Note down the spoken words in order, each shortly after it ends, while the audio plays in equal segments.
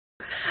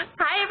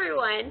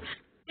everyone.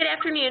 Good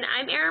afternoon.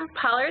 I'm Erin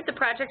Pollard, the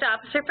Project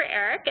Officer for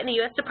ERIC in the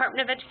U.S.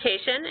 Department of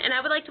Education, and I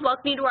would like to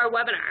welcome you to our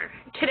webinar.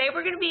 Today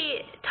we're going to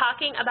be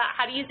talking about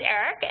how to use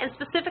ERIC, and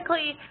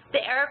specifically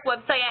the ERIC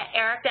website at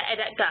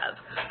eric.ed.gov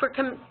for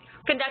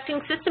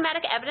conducting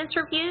systematic evidence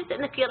reviews in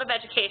the field of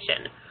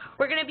education.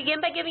 We're going to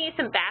begin by giving you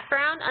some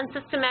background on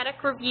systematic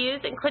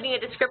reviews, including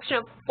a description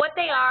of what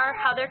they are,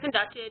 how they're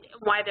conducted, and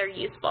why they're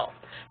useful.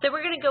 Then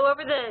we're going to go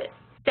over the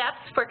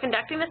steps for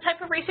conducting this type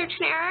of research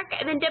in ERIC,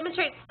 and then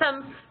demonstrate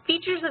some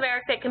features of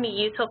ERIC that can be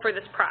useful for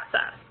this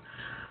process.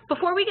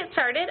 Before we get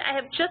started, I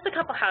have just a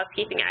couple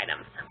housekeeping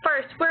items.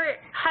 First, we're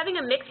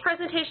having a mixed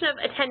presentation of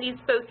attendees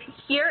both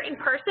here in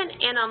person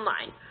and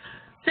online.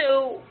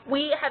 So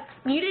we have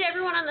muted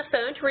everyone on the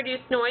phone to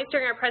reduce noise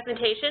during our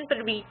presentation, but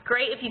it would be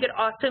great if you could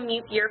also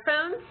mute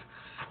earphones.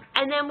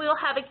 And then we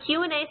will have a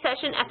Q&A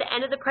session at the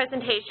end of the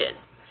presentation.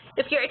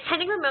 If you're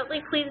attending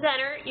remotely, please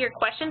enter your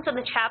questions in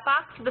the chat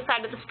box to the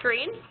side of the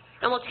screen,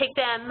 and we'll take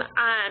them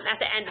at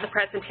the end of the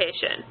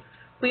presentation.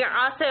 We are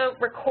also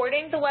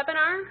recording the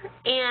webinar,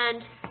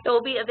 and it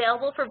will be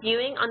available for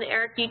viewing on the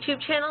ERIC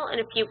YouTube channel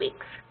in a few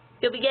weeks.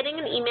 You'll be getting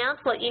an email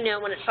to let you know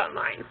when it's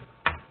online.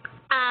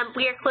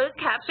 We are closed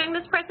captioning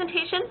this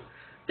presentation,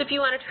 so if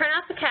you want to turn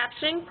off the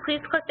captioning, please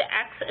click the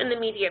X in the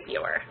media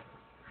viewer.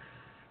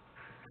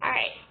 All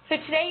right, so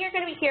today you're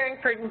going to be hearing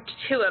from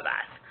two of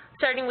us.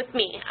 Starting with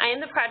me. I am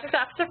the Project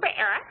Officer for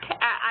ERIC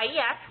at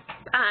IES,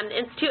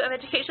 Institute of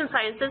Education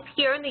Sciences,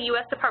 here in the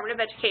U.S. Department of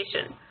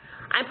Education.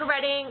 I'm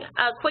providing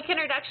a quick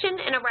introduction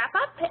and a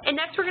wrap-up, and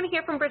next we're going to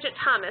hear from Bridget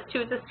Thomas,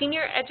 who is a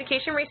Senior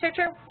Education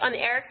Researcher on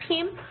the ERIC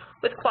team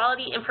with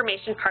Quality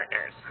Information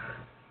Partners.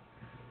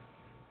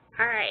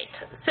 All right,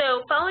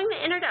 so following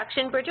the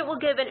introduction, Bridget will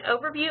give an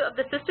overview of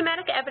the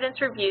systematic evidence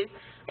reviews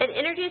and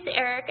introduce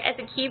ERIC as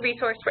a key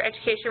resource for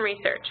education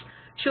research.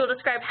 She will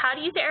describe how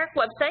to use the ERIC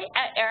website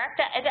at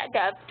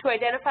eric.ed.gov to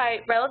identify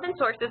relevant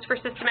sources for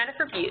systematic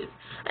reviews,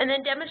 and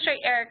then demonstrate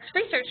ERIC's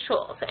research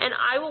tools. And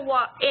I will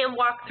walk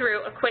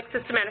through a quick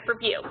systematic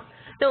review.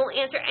 Then we'll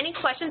answer any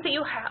questions that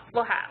you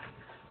will have.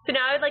 So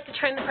now I'd like to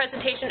turn the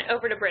presentation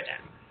over to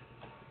Bridget.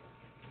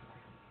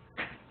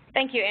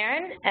 Thank you,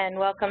 Erin, and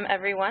welcome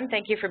everyone.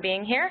 Thank you for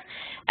being here.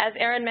 As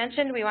Erin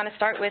mentioned, we want to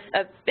start with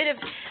a bit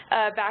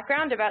of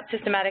background about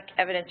systematic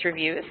evidence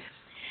reviews.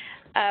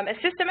 A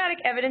systematic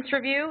evidence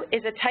review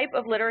is a type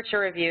of literature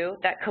review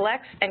that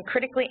collects and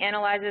critically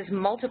analyzes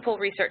multiple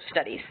research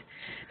studies.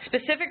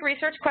 Specific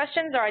research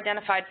questions are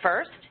identified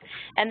first,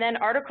 and then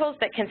articles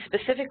that can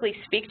specifically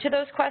speak to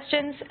those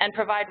questions and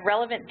provide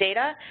relevant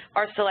data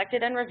are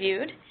selected and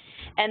reviewed,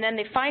 and then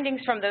the findings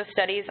from those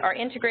studies are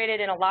integrated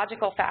in a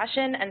logical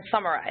fashion and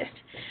summarized.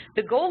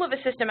 The goal of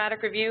a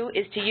systematic review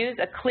is to use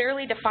a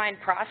clearly defined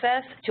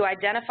process to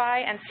identify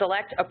and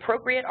select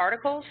appropriate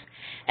articles,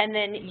 and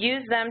then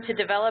use them to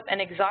develop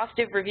an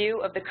exhaustive review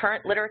of the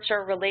current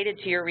literature related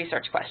to your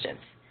research questions.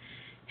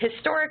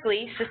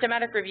 Historically,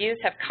 systematic reviews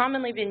have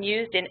commonly been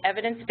used in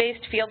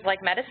evidence-based fields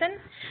like medicine,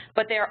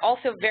 but they are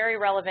also very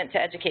relevant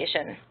to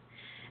education.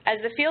 As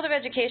the field of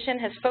education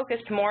has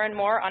focused more and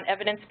more on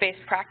evidence-based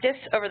practice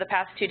over the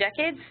past 2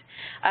 decades,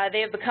 they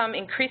have become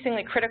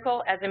increasingly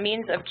critical as a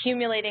means of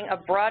accumulating a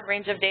broad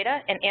range of data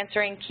and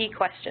answering key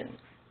questions.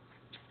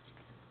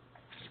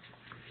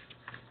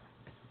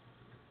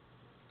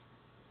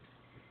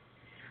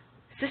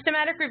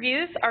 Systematic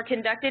reviews are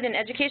conducted in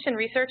education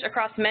research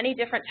across many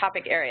different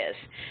topic areas.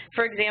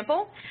 For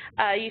example,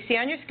 you see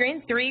on your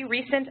screen 3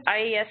 recent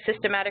IES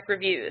systematic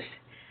reviews.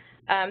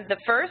 The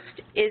first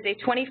is a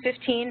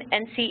 2015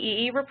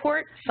 NCEE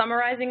report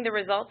summarizing the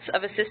results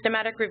of a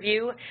systematic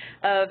review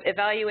of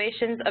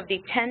evaluations of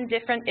the 10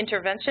 different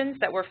interventions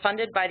that were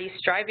funded by the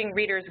Striving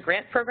Readers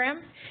Grant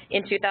Program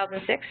in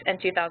 2006 and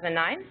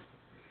 2009.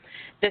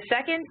 The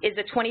second is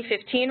a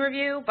 2015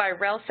 review by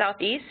REL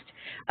Southeast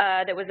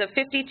that was of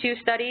 52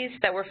 studies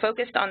that were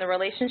focused on the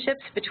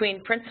relationships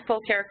between principal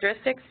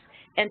characteristics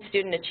and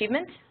student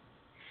achievement.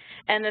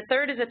 And the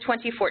third is a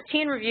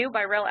 2014 review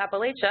by REL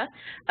Appalachia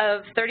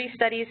of 30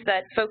 studies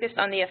that focused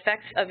on the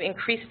effects of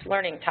increased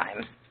learning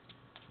time.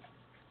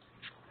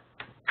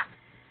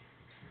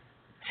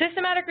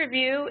 Systematic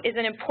review is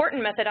an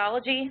important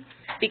methodology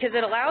because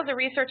it allows a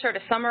researcher to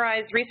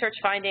summarize research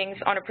findings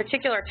on a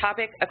particular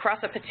topic across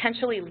a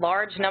potentially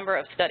large number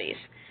of studies.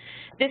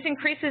 This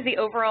increases the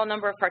overall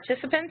number of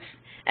participants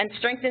and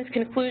strengthens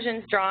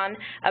conclusions drawn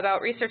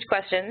about research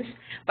questions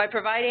by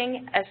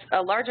providing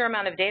a larger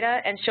amount of data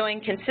and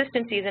showing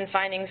consistencies in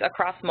findings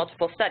across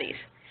multiple studies.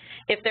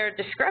 If there are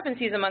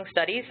discrepancies among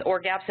studies or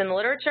gaps in the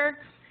literature,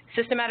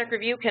 systematic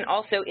review can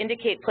also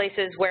indicate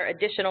places where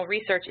additional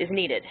research is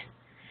needed.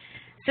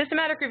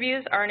 Systematic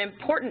reviews are an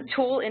important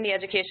tool in the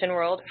education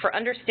world for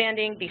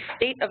understanding the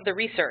state of the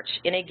research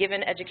in a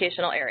given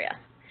educational area.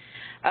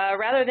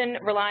 Rather than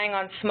relying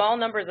on small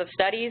numbers of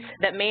studies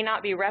that may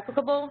not be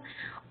replicable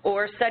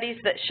or studies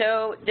that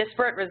show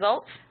disparate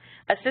results,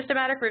 a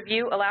systematic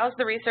review allows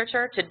the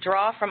researcher to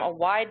draw from a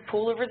wide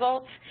pool of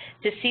results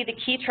to see the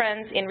key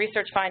trends in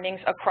research findings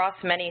across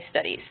many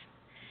studies.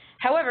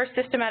 However,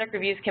 systematic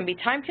reviews can be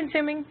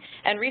time-consuming,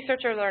 and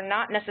researchers are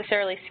not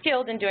necessarily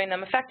skilled in doing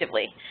them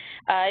effectively.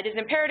 It is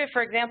imperative,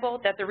 for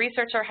example, that the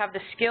researcher have the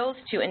skills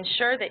to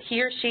ensure that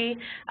he or she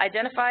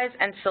identifies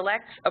and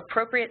selects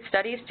appropriate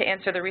studies to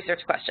answer the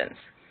research questions.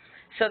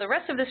 So the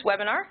rest of this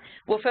webinar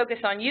will focus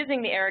on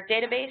using the ERIC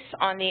database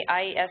on the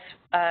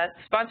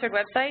IES-sponsored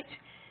website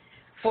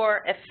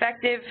for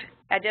effective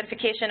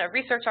identification of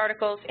research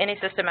articles in a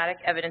systematic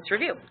evidence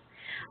review.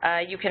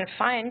 You can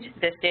find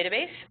this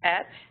database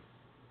at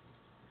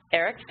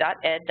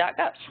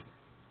eric.ed.gov.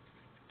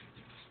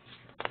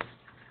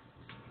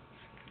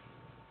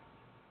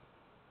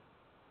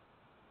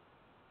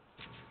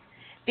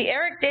 The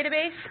ERIC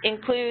database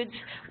includes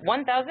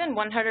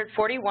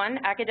 1,141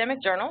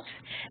 academic journals,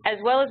 as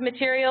well as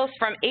materials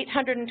from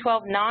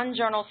 812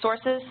 non-journal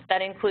sources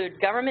that include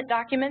government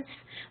documents,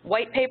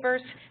 white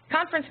papers,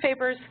 conference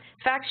papers,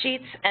 fact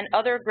sheets, and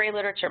other gray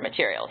literature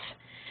materials.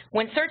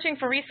 When searching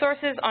for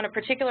resources on a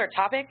particular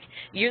topic,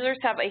 users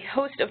have a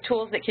host of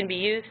tools that can be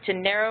used to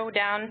narrow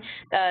down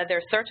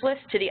their search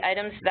list to the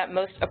items that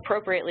most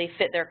appropriately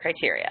fit their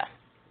criteria.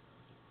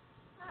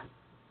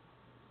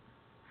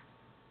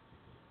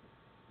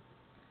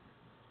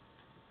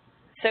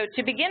 So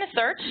to begin a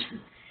search,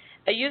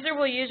 a user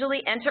will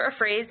usually enter a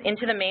phrase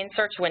into the main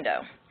search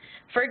window.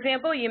 For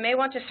example, you may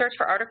want to search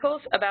for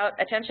articles about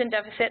attention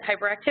deficit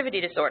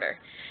hyperactivity disorder.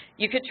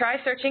 You could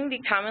try searching the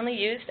commonly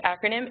used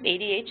acronym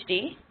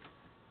ADHD.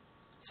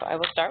 So I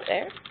will start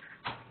there.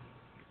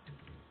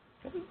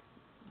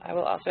 I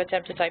will also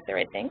attempt to type the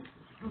right thing.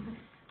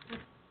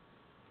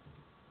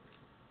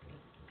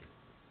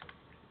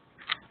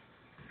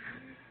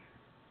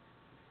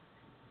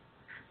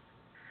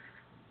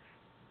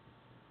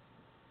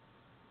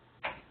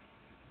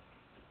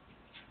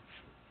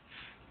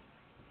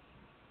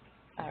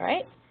 All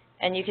right,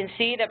 and you can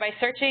see that by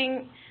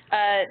searching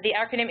the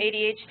acronym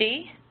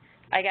ADHD,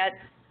 I got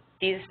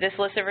this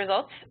list of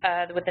results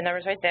with the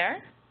numbers right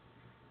there.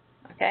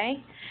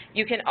 Okay,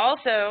 you can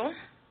also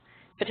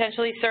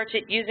potentially search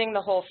it using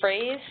the whole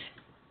phrase.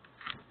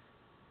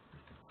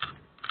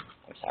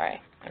 I'm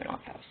sorry, I'm in all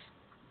caps.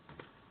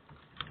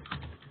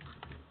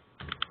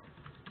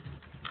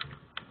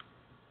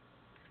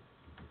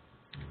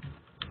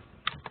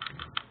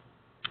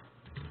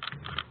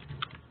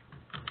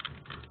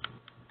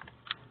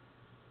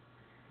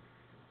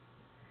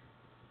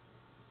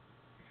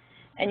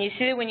 And you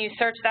see that when you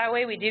search that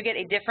way, we do get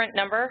a different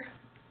number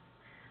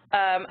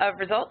of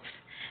results.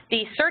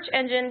 The search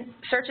engine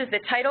searches the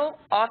title,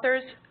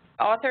 author,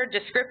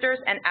 descriptors,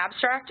 and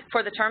abstract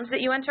for the terms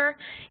that you enter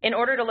in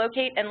order to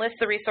locate and list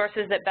the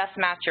resources that best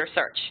match your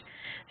search.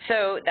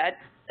 So that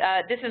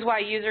this is why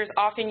users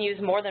often use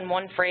more than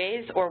one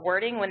phrase or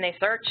wording when they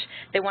search.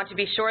 They want to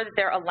be sure that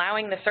they're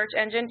allowing the search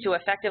engine to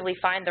effectively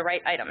find the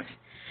right items.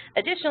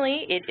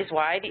 Additionally, it is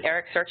why the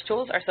ERIC search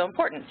tools are so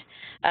important.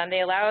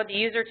 They allow the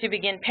user to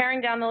begin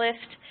paring down the list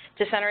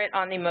to center it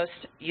on the most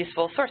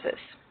useful sources.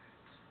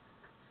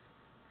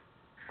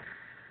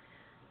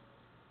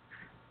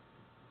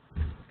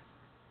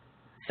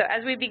 So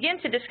as we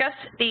begin to discuss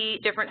the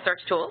different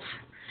search tools,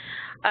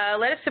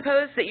 let us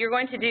suppose that you're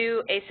going to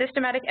do a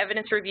systematic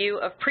evidence review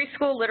of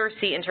preschool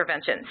literacy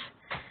interventions.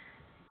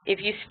 If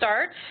you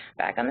start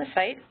back on the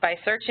site by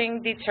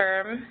searching the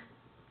term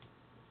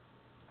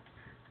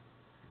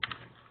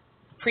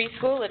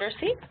preschool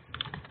literacy,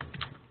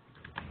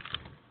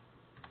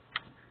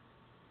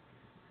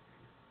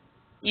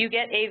 you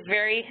get a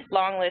very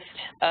long list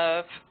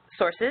of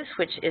sources,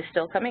 which is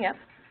still coming up.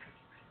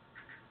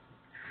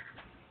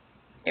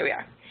 Here we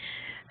are.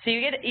 So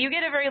you get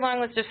a very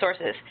long list of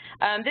sources.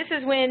 This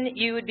is when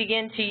you would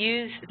begin to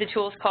use the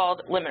tools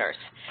called limiters.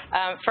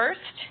 First,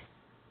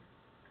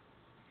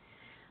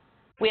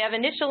 we have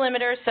initial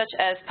limiters such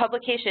as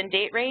publication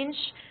date range,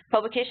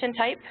 publication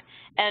type,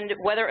 and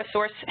whether a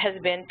source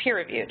has been peer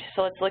reviewed.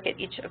 So let's look at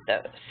each of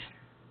those.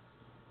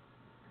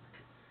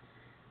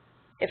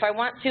 If I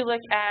want to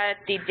look at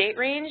the date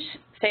range,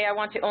 say I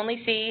want to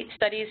only see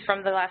studies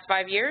from the last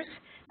 5 years,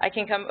 I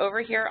can come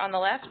over here on the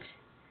left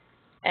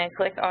and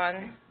click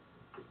on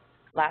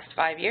last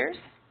 5 years.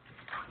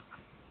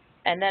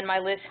 And then my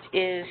list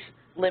is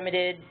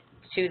limited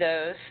to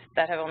those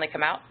that have only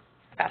come out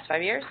past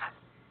 5 years.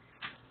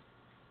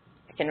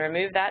 I can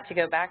remove that to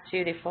go back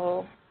to the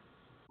full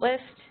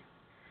list.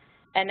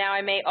 And now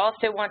I may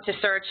also want to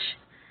search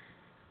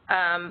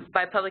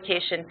by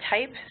publication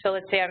type. So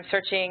let's say I'm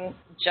searching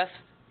just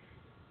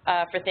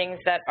for things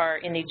that are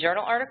in the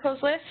journal articles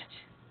list.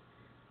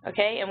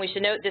 Okay, and we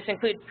should note this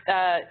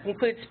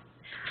includes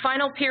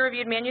final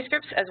peer-reviewed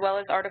manuscripts as well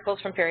as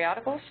articles from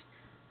periodicals.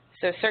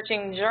 So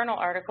searching journal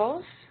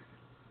articles.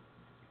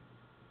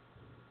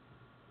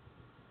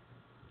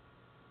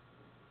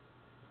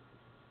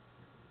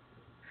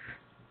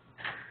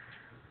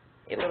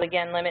 It will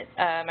again limit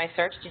my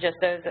search to just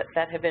those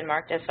that have been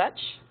marked as such.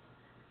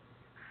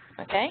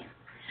 Okay.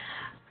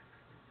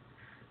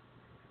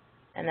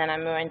 And then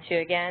I'm going to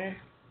again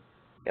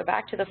go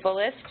back to the full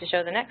list to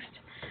show the next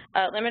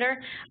limiter.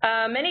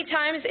 Many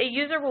times a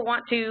user will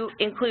want to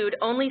include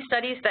only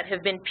studies that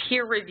have been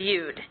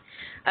peer-reviewed.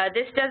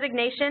 This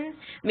designation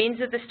means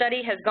that the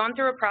study has gone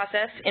through a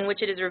process in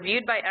which it is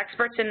reviewed by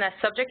experts in the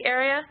subject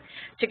area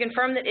to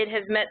confirm that it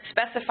has met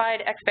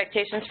specified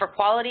expectations for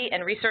quality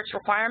and research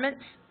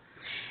requirements.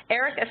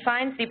 ERIC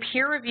assigns the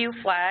peer review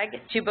flag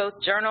to both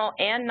journal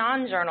and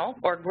non-journal,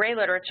 or gray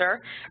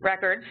literature,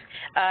 records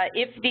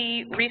if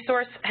the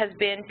resource has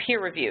been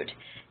peer-reviewed.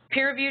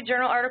 Peer-reviewed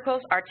journal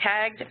articles are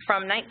tagged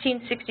from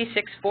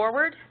 1966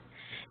 forward,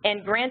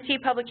 and grantee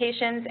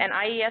publications and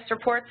IES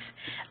reports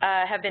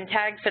have been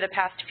tagged for the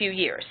past few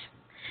years.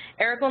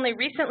 ERIC only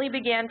recently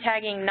began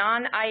tagging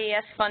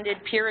non-IES funded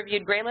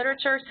peer-reviewed gray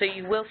literature, so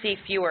you will see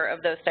fewer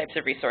of those types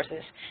of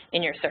resources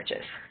in your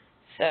searches.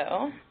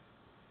 So,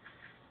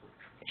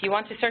 if you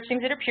want to search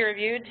things that are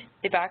peer-reviewed,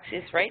 the box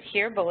is right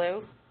here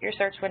below your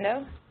search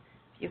window.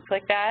 You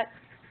click that,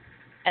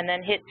 and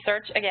then hit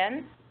search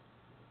again.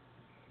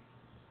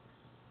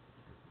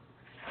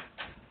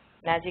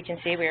 And as you can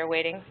see, we are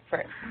waiting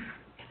for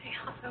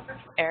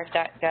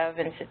eric.gov,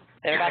 and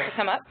they're about to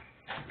come up.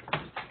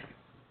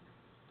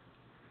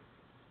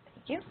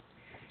 Thank you.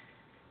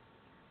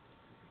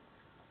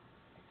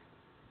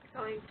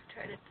 I'm going to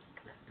try to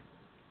disconnect.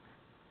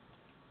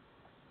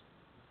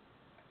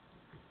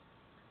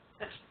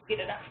 Let's speed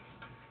it up.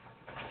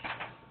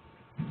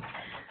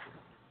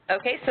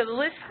 Okay, so the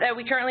list that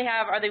we currently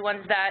have are the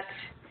ones that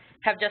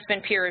have just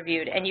been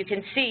peer-reviewed, and you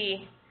can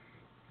see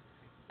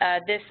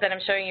this that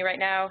I'm showing you right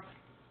now.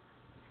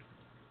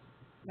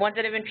 Ones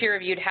that have been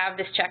peer-reviewed have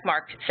this check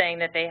mark saying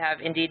that they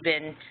have indeed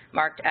been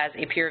marked as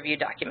a peer-reviewed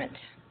document.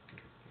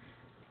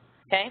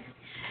 Okay?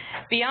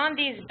 Beyond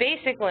these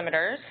basic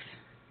limiters,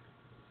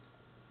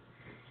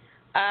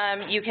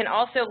 you can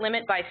also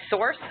limit by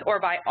source or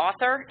by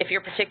author if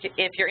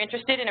you're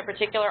interested in a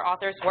particular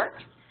author's work.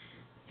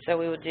 So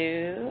we will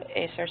do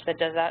a search that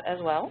does that as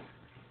well.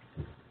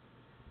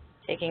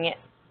 Taking it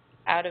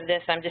out of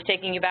this, I'm just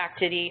taking you back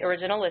to the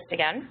original list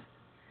again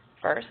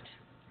first.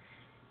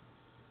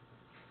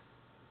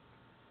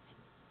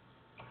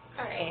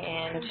 All right.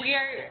 And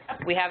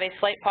we have a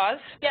slight pause.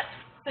 Yep.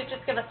 So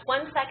just give us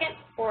 1 second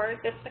for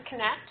this to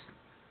connect.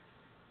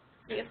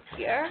 You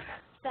hear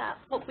that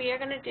what we are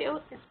going to do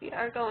is we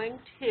are going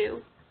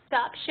to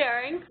stop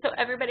sharing, so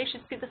everybody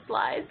should see the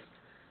slides.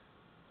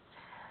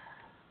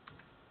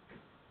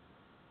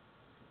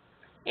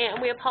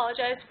 And we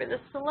apologize for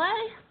this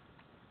delay.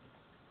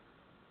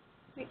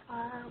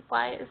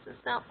 Why is this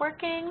not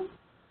working?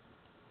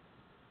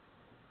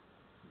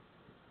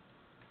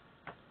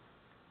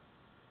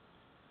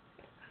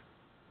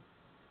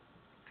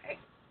 Okay,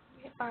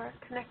 we are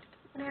connected to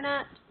the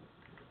internet.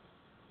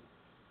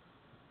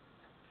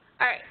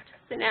 All right,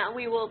 so now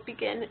we will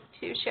begin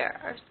to share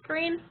our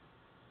screen.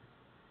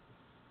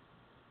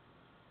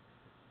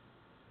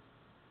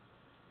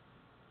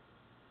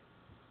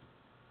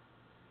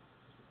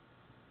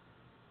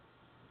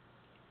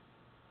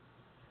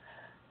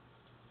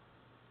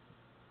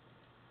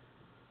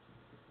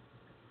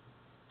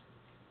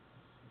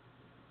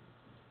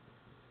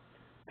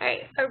 All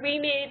right, are we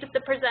made the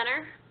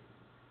presenter?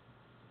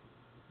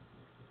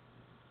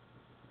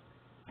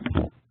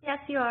 Yes,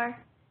 you are.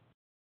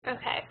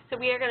 Okay, so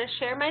we are going to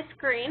share my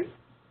screen,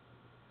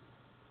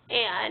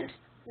 and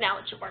now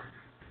it should work.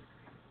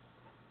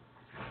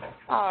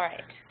 All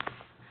right.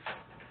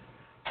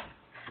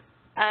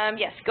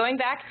 Yes, going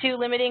back to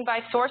limiting by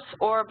source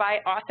or by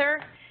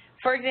author.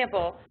 For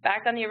example,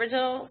 back on the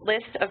original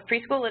list of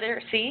preschool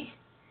literacy,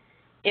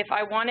 if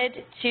I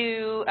wanted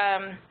to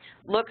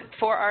look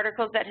for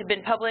articles that had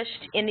been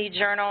published in the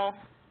journal,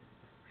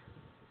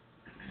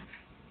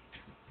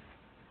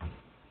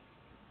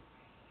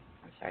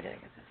 I'm sorry, did I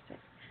get this?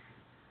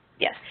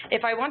 Yes,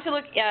 if I want to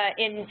look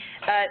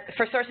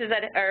for sources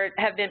that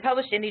have been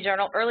published in the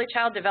journal Early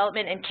Child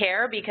Development and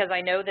Care, because I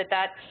know that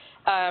that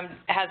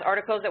has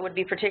articles that would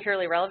be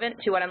particularly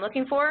relevant to what I'm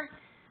looking for,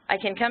 I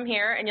can come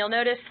here, and you'll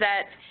notice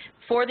that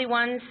for the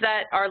ones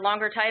that are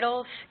longer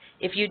titles,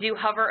 if you do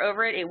hover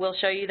over it, it will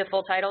show you the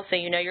full title, so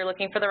you know you're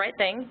looking for the right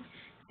thing.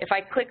 If I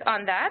click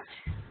on that,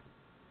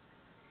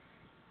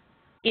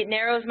 it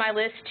narrows my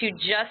list to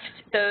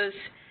just those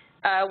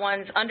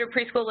ones under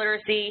preschool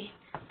literacy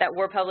that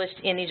were published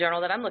in the journal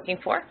that I'm looking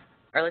for,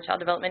 Early Child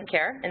Development and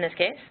Care in this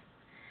case.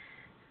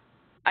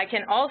 I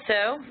can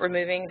also,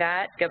 removing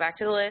that, go back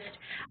to the list,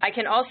 I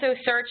can also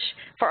search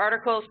for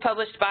articles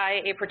published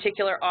by a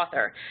particular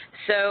author.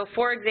 So,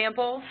 for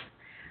example,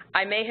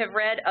 I may have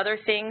read other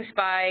things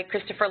by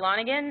Christopher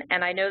Lonergan,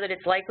 and I know that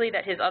it's likely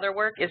that his other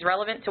work is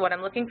relevant to what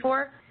I'm looking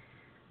for.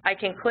 I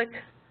can click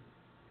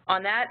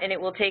on that, and it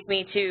will take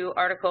me to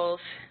articles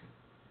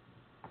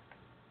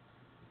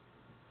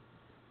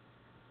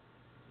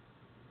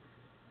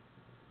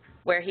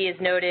where he is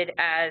noted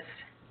as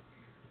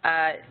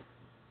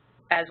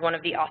one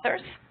of the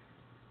authors.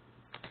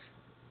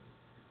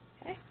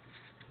 Okay.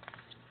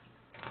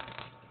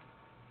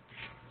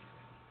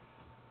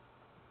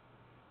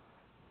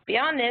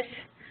 Beyond this,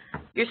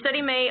 your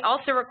study may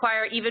also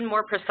require even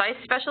more precise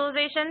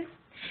specialization.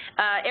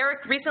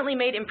 ERIC recently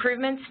made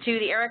improvements to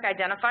the ERIC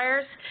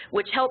identifiers,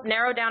 which help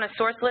narrow down a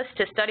source list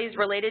to studies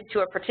related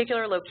to a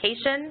particular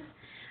location,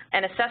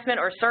 an assessment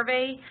or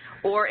survey,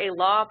 or a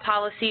law,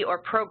 policy, or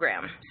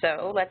program.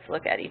 So let's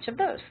look at each of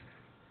those.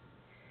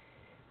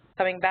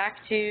 Coming back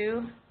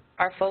to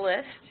our full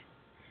list.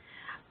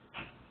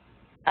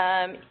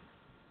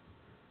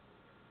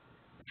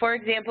 For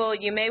example,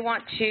 you may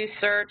want to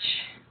search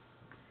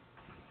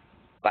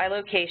by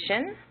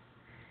location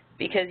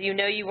because you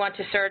know you want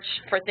to search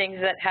for things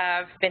that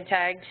have been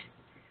tagged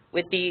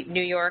with the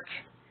New York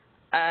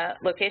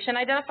location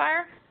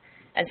identifier.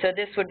 And so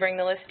this would bring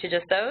the list to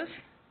just those.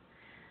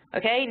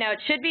 Okay, now it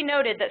should be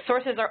noted that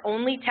sources are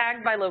only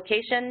tagged by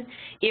location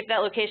if that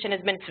location has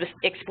been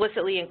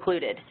explicitly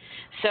included.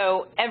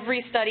 So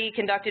every study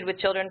conducted with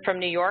children from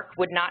New York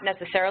would not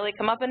necessarily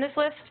come up in this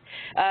list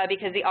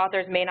because the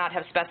authors may not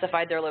have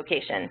specified their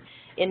location.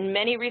 In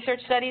many research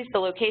studies, the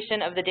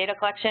location of the data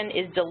collection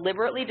is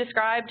deliberately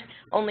described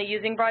only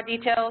using broad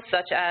details,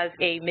 such as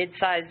a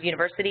mid-sized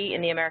university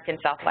in the American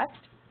Southwest.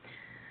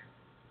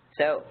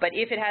 So, but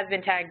if it has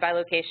been tagged by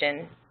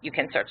location, you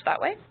can search that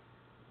way.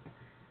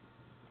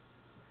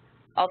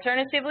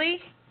 Alternatively,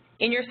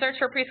 in your search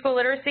for preschool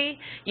literacy,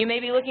 you may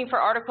be looking for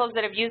articles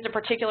that have used a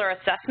particular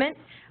assessment.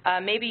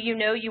 Maybe you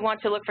know you want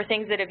to look for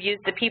things that have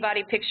used the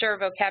Peabody Picture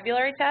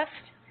Vocabulary Test.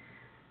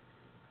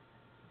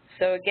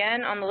 So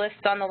again, on the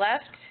list on the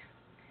left,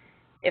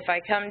 if I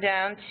come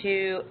down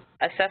to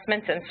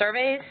assessments and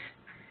surveys,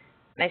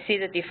 and I see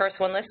that the first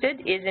one listed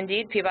is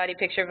indeed Peabody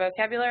Picture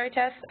Vocabulary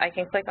Test, I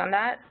can click on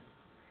that.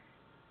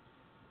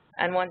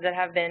 And ones that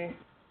have been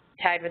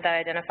tagged with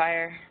that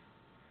identifier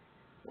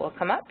will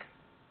come up.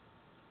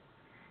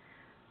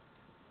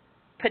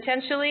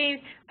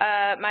 Potentially,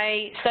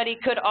 my study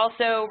could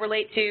also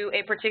relate to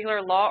a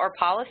particular law or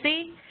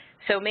policy.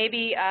 So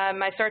maybe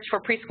my search for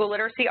preschool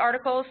literacy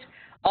articles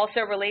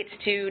also relates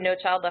to No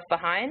Child Left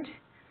Behind.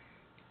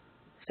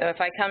 So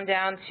if I come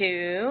down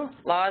to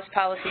laws,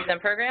 policies, and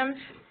programs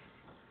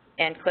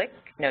and click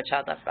No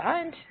Child Left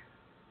Behind,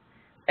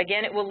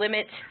 again, it will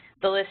limit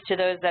the list to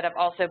those that have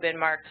also been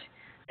marked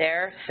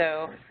there.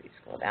 So if we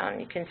scroll down,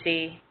 you can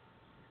see,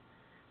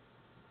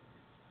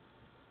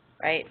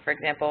 right, for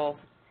example,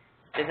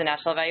 there's a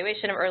national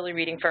evaluation of early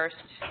reading first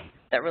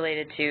that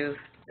related to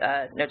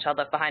No Child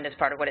Left Behind as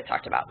part of what it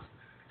talked about.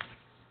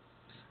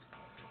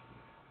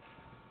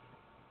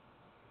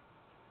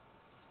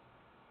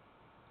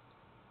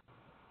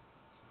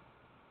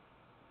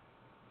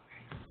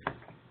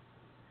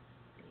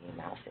 The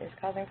mouse is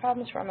causing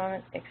problems for a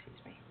moment, excuse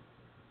me.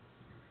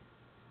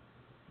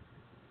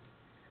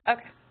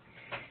 Okay.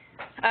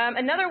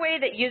 Another way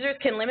that users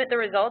can limit the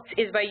results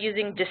is by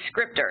using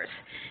descriptors.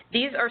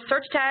 These are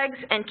search tags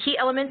and key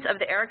elements of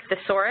the ERIC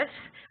thesaurus,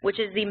 which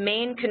is the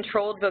main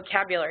controlled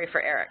vocabulary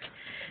for ERIC.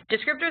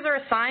 Descriptors are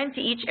assigned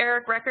to each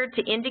ERIC record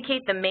to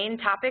indicate the main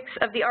topics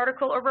of the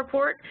article or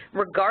report,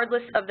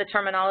 regardless of the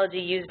terminology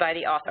used by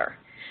the author.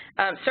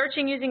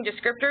 Searching using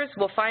descriptors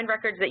will find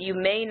records that you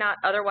may not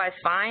otherwise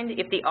find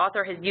if the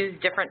author has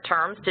used different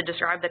terms to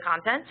describe the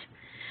content.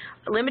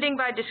 Limiting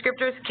by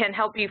descriptors can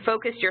help you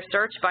focus your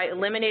search by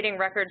eliminating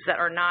records that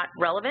are not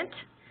relevant.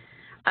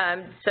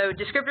 So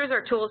descriptors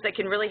are tools that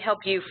can really help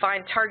you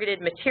find targeted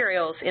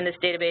materials in this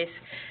database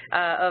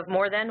of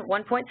more than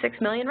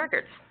 1.6 million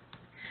records.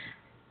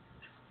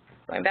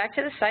 Going back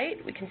to the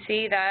site, we can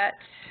see that,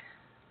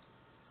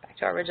 back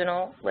to our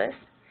original list,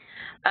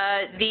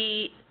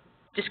 the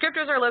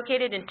descriptors are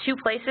located in two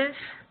places.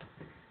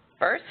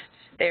 First,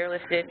 they are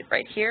listed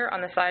right here on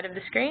the side of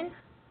the screen.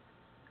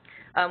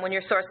 When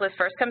your source list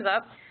first comes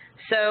up.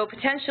 So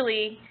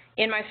potentially,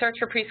 in my search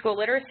for preschool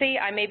literacy,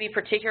 I may be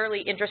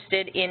particularly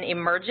interested in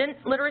emergent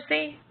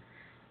literacy.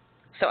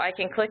 So I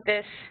can click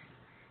this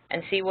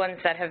and see ones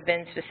that have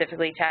been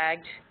specifically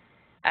tagged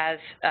as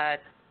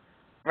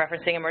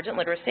referencing emergent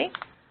literacy.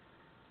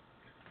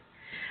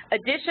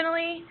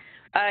 Additionally,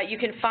 you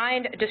can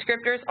find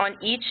descriptors on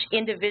each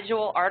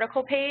individual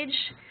article page.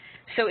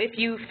 So if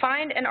you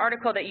find an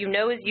article that you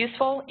know is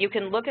useful, you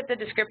can look at the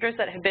descriptors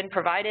that have been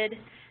provided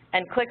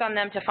and click on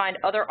them to find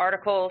other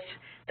articles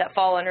that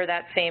fall under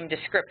that same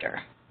descriptor.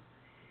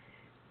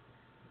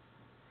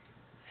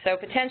 So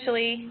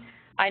potentially,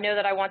 I know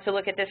that I want to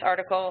look at this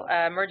article,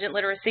 Emergent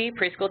Literacy,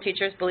 Preschool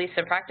Teachers' Beliefs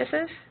and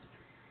Practices.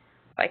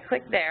 If I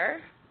click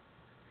there,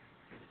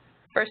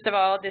 first of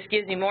all, this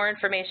gives me more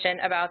information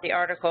about the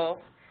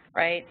article,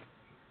 right,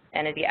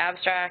 and the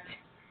abstract.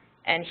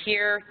 And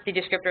here, the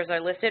descriptors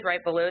are listed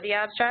right below the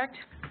abstract.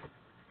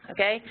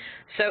 Okay,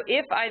 so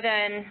if I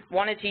then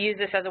wanted to use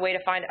this as a way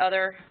to find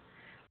other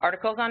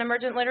articles on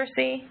emergent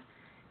literacy,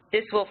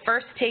 this will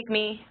first take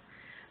me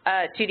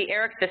to the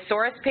ERIC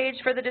thesaurus page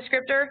for the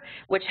descriptor,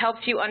 which helps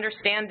you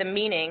understand the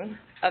meaning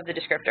of the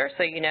descriptor,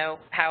 so you know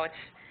how it's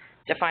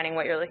defining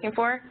what you're looking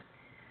for.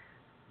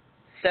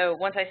 So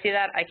once I see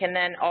that, I can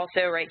then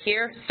also right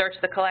here search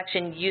the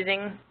collection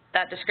using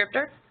that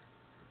descriptor.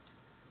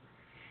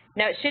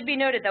 Now, it should be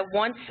noted that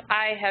once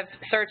I have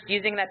searched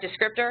using that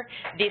descriptor,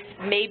 this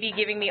may be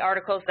giving me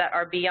articles that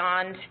are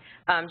beyond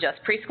just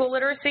preschool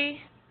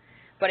literacy.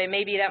 but it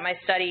may be that my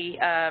study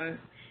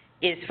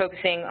is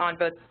focusing on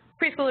both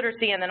preschool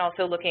literacy and then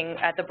also looking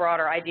at the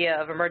broader idea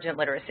of emergent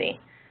literacy,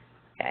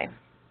 okay?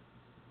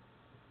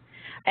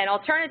 And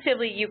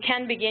alternatively, you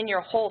can begin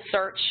your whole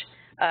search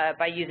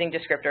by using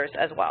descriptors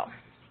as well.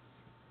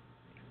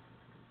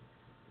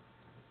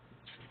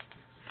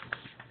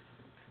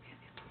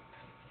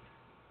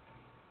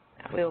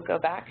 Now we will go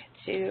back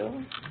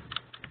to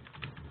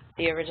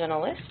the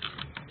original list.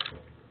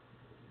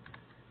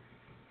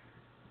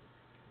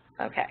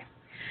 Okay.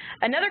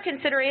 Another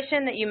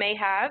consideration that you may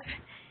have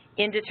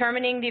in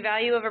determining the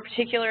value of a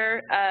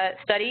particular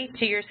study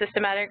to your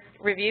systematic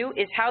review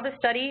is how the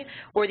study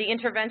or the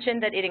intervention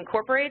that it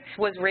incorporates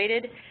was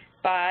rated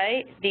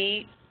by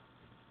the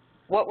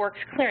What Works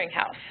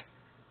Clearinghouse.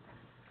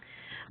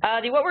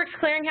 The What Works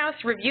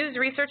Clearinghouse reviews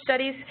research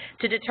studies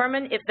to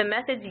determine if the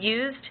methods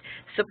used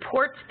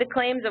support the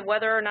claims of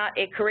whether or not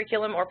a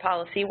curriculum or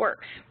policy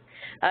works.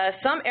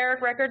 Some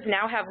ERIC records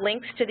now have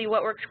links to the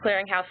What Works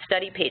Clearinghouse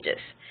study pages.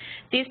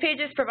 These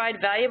pages provide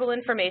valuable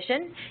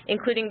information,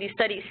 including the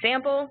study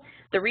sample,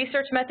 the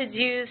research methods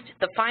used,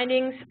 the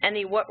findings, and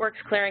the What Works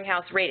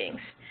Clearinghouse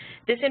ratings.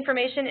 This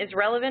information is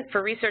relevant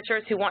for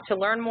researchers who want to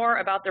learn more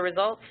about the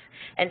results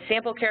and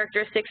sample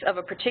characteristics of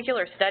a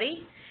particular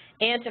study,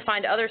 and to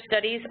find other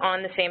studies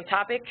on the same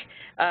topic,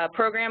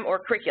 program, or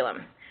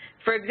curriculum.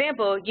 For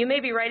example, you may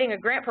be writing a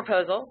grant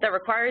proposal that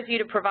requires you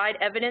to provide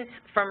evidence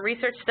from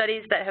research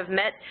studies that have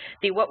met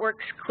the What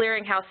Works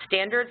Clearinghouse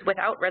standards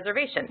without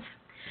reservations.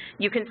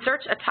 You can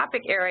search a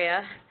topic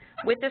area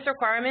with this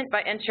requirement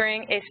by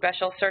entering a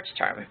special search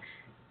term.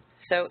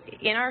 So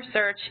in our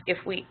search, if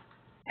we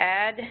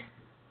add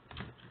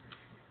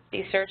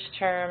the search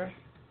term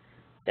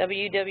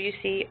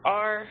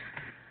WWCR:Y,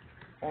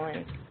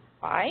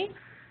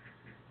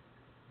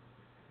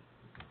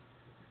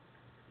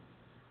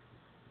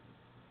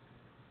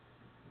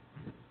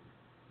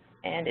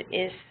 and it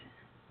is,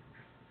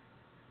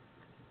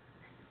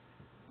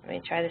 let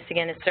me try this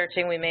again, it's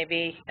searching, we may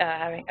be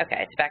having, okay,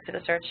 it's back to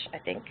the search, I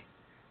think.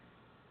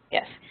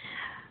 Yes.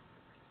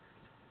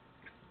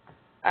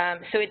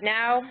 So it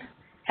now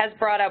has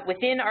brought up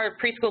within our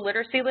preschool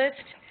literacy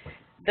list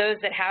those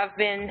that have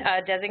been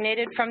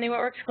designated from the What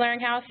Works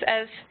Clearinghouse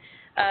as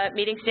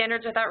meeting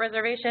standards without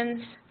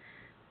reservations.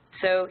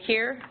 So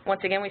here,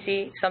 once again, we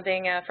see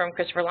something from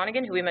Christopher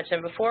Lonergan, who we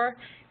mentioned before.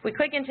 If we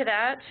click into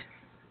that,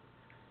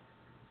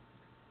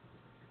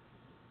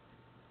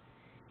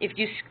 if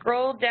you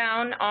scroll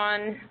down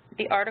on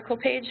the article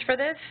page for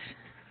this,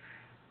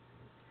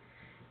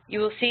 you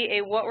will see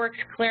a What Works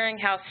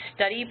Clearinghouse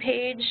study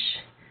page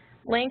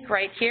link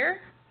right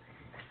here.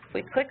 If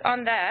we click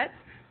on that,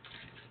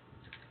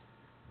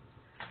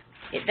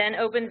 it then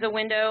opens a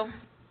window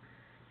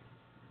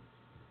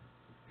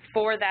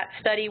for that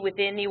study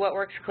within the What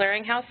Works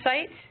Clearinghouse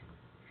site.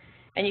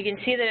 And you can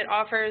see that it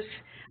offers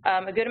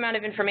a good amount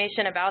of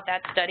information about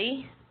that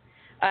study.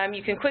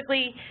 You can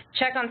quickly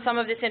check on some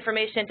of this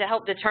information to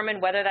help determine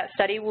whether that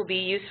study will be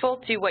useful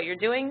to what you're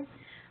doing.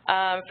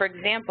 For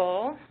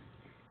example,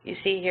 you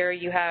see here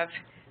you have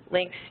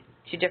links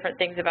to different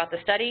things about the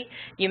study.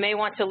 You may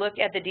want to look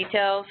at the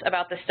details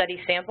about the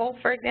study sample,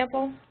 for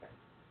example.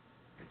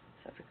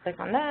 So if we click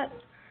on that,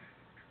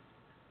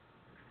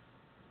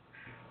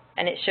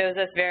 and it shows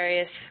us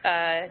various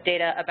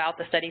data about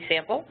the study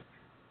sample.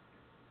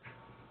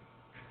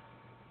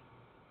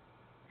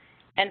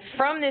 And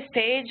from this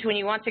page, when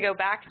you want to go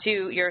back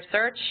to your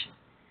search,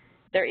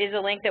 there is a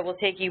link that will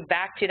take you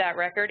back to that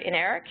record in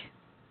ERIC.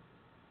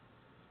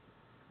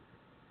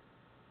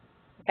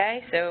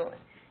 Okay, so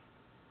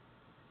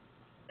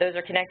those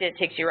are connected, it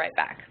takes you right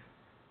back.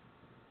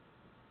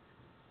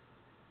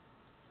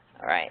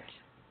 All right.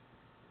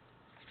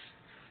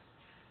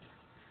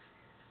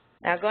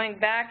 Now going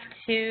back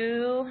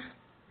to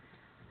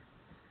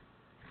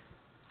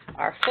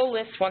our full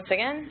list once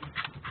again.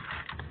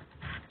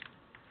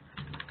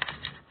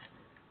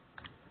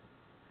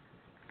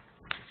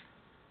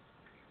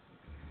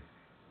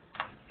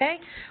 Okay,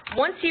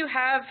 once you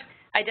have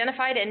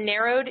identified and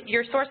narrowed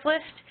your source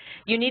list,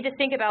 you need to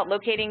think about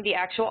locating the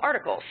actual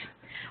articles.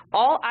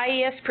 All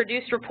IES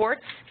produced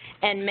reports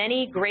and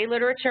many gray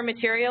literature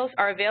materials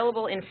are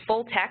available in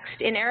full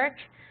text in ERIC.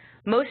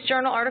 Most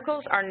journal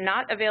articles are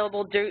not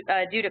available due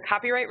to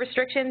copyright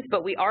restrictions,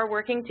 but we are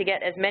working to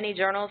get as many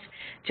journals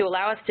to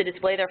allow us to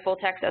display their full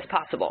text as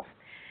possible.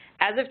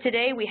 As of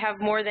today, we have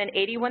more than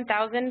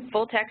 81,000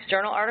 full text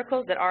journal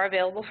articles that are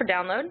available for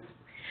download.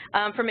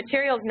 For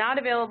materials not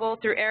available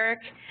through ERIC,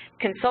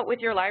 consult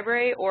with your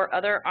library or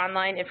other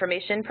online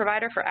information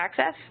provider for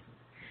access.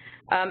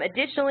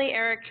 Additionally,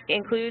 ERIC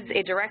includes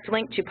a direct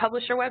link to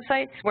publisher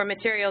websites where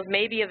materials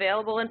may be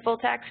available in full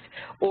text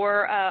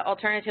or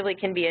alternatively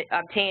can be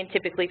obtained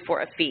typically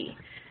for a fee.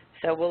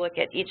 So we'll look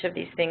at each of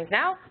these things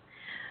now.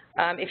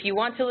 If you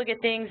want to look at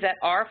things that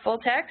are full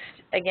text,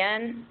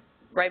 again,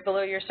 right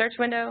below your search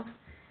window,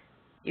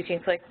 you can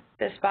click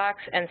this box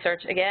and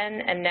search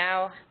again, and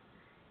now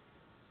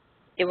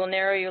it will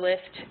narrow your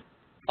list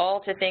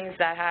all to things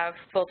that have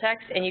full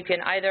text, and you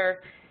can either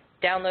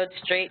download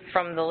straight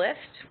from the list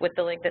with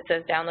the link that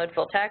says download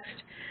full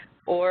text,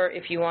 or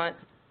if you want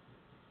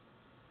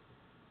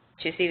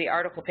to see the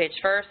article page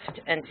first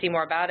and see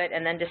more about it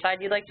and then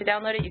decide you'd like to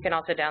download it, you can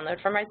also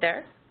download from right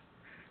there.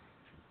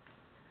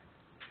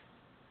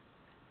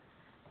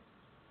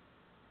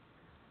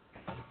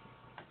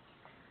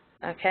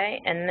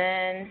 Okay, and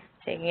then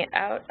taking it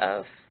out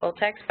of full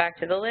text back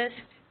to the list.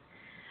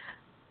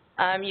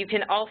 You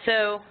can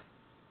also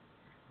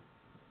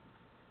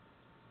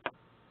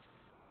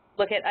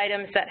look at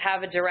items that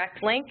have a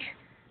direct link.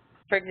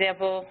 For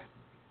example,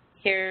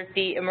 here's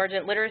the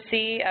Emergent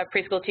Literacy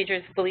Preschool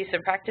Teachers' Beliefs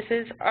and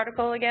Practices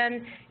article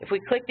again. If we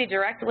click the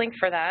direct link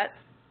for that,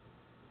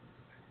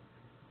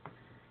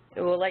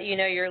 it will let you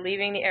know you're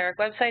leaving the ERIC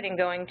website and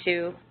going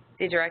to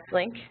the direct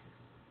link.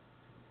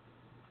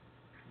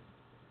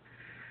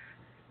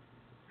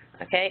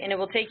 Okay, and it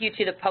will take you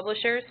to the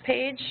publisher's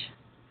page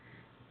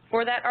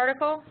for that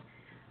article.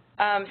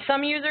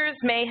 Some users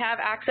may have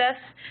access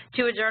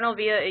to a journal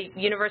via a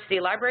university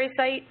library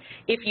site.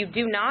 If you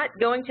do not,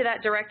 going to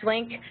that direct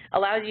link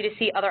allows you to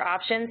see other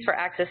options for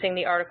accessing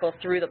the article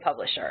through the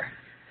publisher.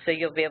 So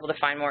you'll be able to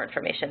find more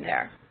information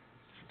there.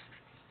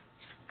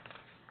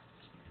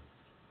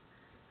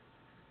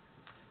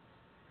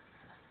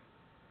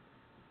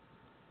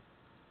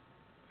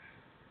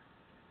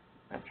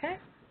 Okay.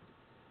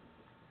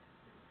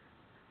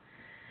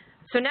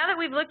 So now that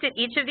we've looked at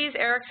each of these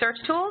ERIC search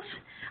tools,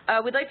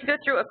 we'd like to go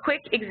through a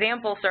quick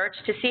example search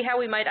to see how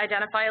we might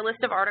identify a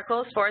list of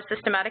articles for a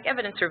systematic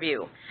evidence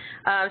review.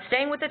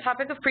 Staying with the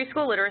topic of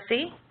preschool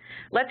literacy,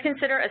 let's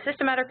consider a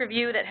systematic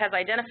review that has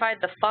identified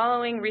the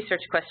following research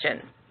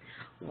question.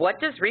 What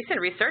does recent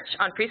research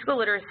on preschool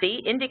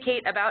literacy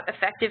indicate about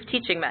effective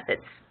teaching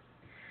methods?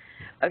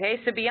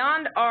 Okay, so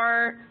beyond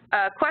our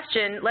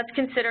question, let's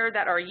consider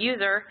that our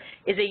user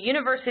is a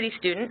university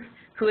student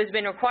who has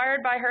been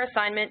required by her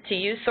assignment to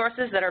use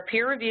sources that are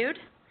peer-reviewed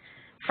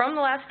from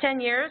the last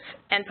 10 years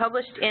and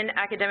published in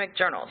academic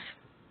journals.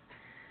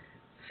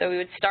 So we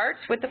would start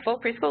with the full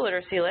preschool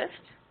literacy list.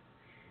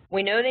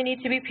 We know they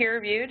need to be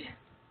peer-reviewed,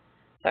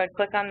 so I would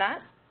click on that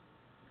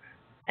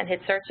and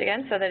hit search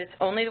again so that it's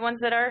only the ones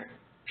that are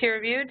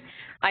peer-reviewed.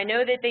 I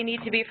know that they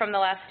need to be from the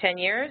last 10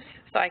 years,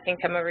 so I can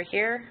come over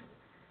here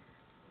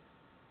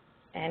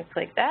and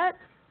click that.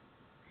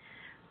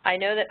 I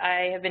know that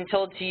I have been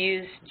told to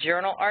use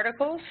journal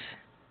articles,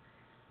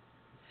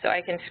 so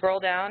I can scroll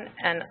down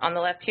and on the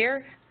left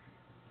here,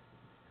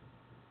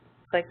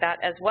 click that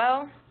as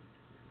well.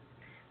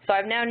 So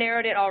I've now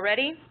narrowed it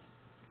already,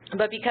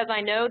 but because I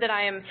know that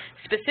I am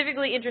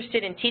specifically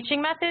interested in teaching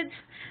methods,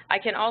 I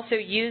can also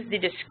use the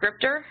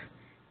descriptor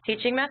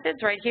teaching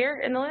methods right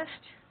here in the list.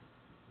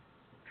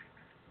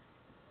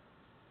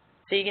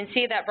 So you can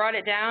see that brought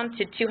it down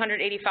to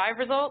 285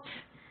 results.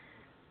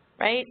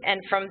 Right? And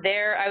from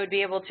there, I would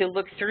be able to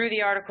look through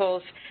the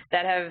articles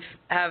that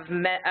have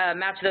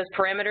matched those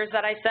parameters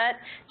that I set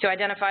to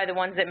identify the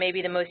ones that may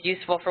be the most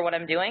useful for what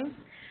I'm doing.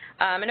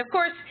 And of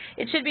course,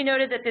 it should be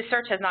noted that this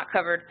search has not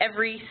covered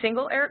every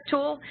single ERIC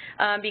tool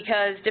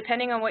because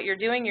depending on what you're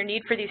doing, your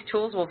need for these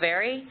tools will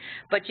vary.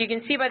 But you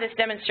can see by this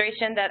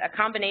demonstration that a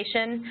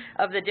combination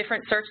of the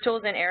different search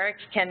tools in ERIC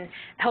can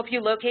help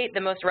you locate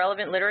the most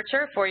relevant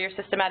literature for your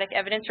systematic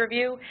evidence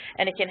review,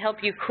 and it can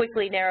help you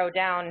quickly narrow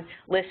down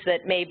lists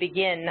that may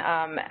begin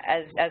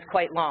as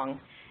quite long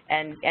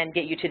and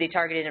get you to the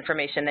targeted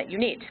information that you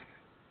need.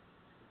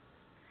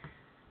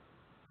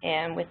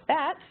 And with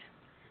that,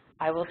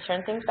 I will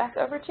turn things back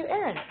over to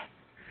Erin.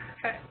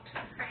 Perfect.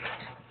 Great.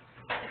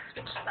 Let's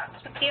switch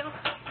spots with you.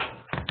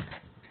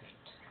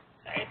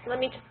 Sorry, so let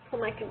me just pull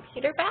my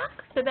computer back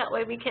so that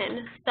way we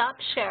can stop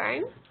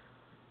sharing. All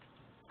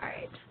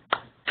right.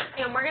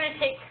 And we're going to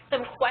take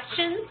some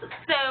questions.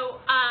 So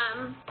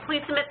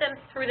please submit them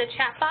through the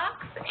chat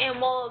box,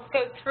 and we'll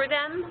go through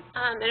them.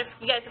 And if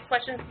you guys have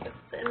questions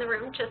in the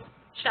room, just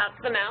shout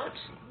them out.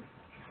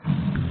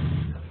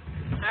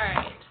 All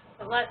right.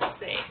 So let's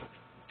see.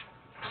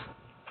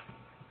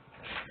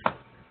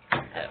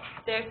 Oh,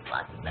 there's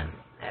lots of them.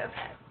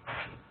 Okay.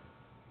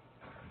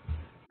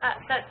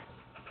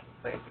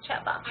 Where's the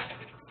chat box?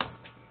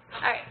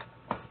 All right.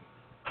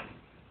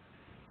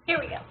 Here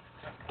we go.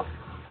 All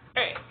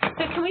right.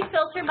 So can we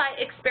filter by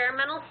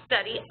experimental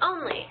study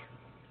only?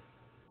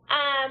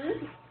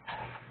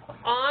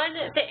 On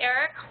the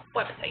ERIC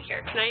website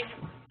here,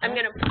 I'm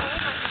going to pull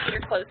my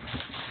computer close,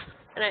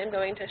 and I'm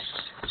going to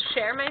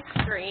share my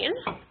screen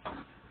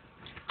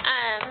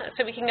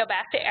so we can go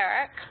back to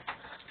ERIC.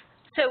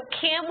 So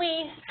can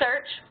we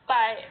search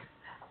by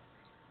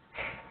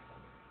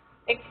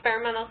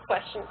experimental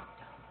questions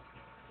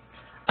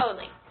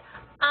only?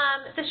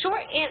 The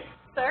short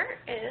answer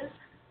is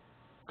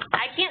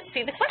I can't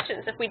see the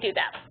questions if we do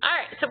that. All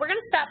right, so we're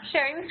going to stop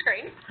sharing the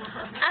screen.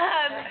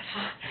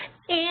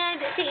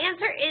 And the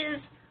answer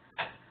is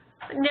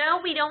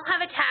no, we don't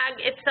have a tag.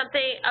 It's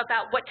something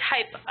about what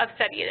type of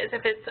study it is,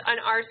 if it's an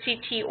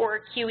RCT or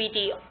a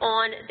QED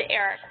on the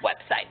ERIC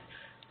website.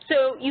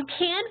 So you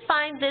can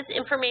find this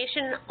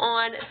information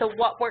on the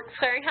What Works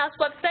Clearinghouse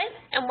website,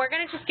 and we're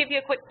going to just give you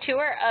a quick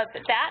tour of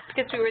that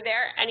because we were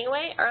there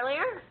anyway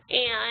earlier.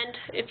 And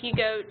if you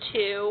go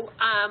to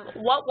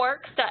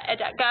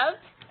whatworks.ed.gov,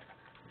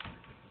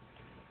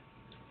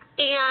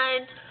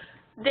 and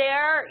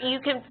there you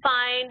can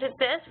find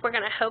this. We're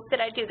going to hope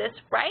that I do this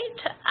right.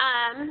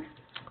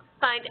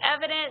 Find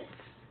evidence.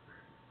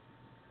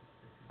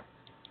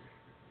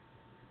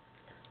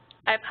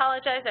 I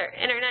apologize, our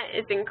internet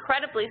is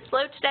incredibly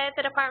slow today at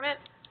the department.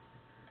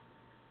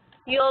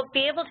 You'll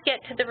be able to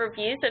get to the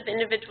reviews of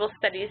individual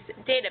studies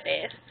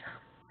database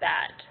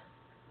that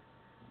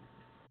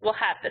will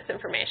have this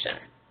information.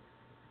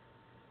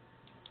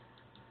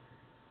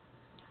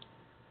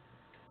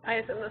 Why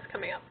isn't this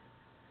coming up?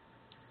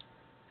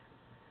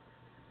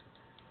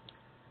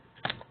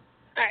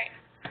 All right.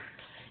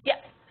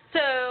 Yeah,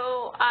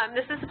 so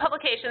this is a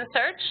publication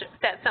search.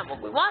 That's not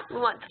what we want. We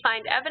want to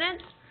find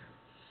evidence.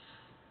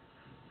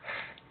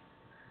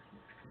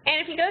 And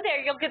if you go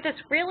there, you'll get this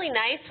really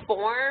nice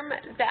form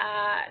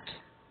that,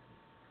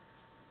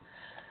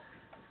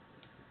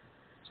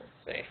 let's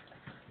see,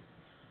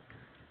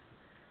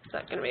 is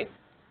that going to be,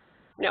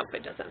 nope,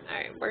 it doesn't. All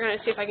right, we're going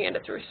to see if I can get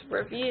it through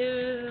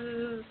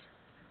reviews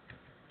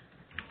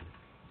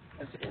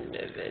of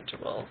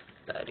individual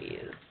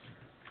studies.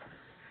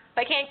 If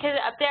I can't get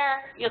it up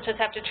there, you'll just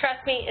have to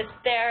trust me. It's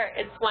there.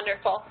 It's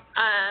wonderful.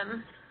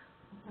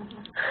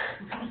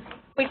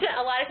 We spent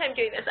a lot of time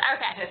doing this.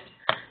 Okay.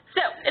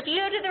 So if you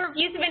go to the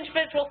Reviews of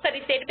Individual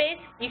Studies database,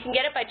 you can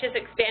get it by just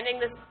expanding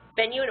this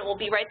menu, and it will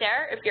be right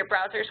there if your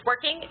browser is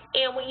working.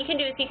 And what you can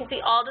do is you can see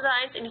all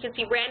designs, and you can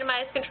see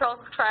randomized control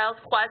trials,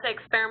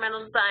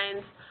 quasi-experimental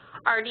designs,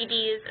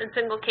 RDDs, and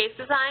single case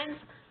designs.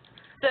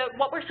 The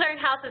What Works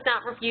Clearinghouse has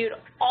not reviewed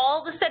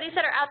all the studies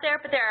that are out there,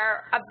 but there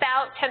are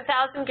about 10,000,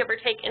 give or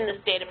take, in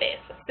this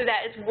database. So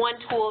that is one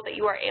tool that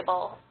you are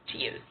able to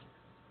use.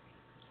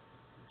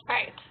 All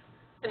right,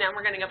 so now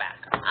we're going to go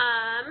back.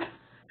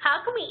 How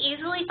can we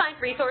easily find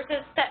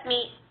resources that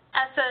meet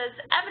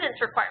ESSA's evidence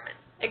requirements?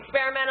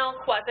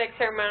 Experimental,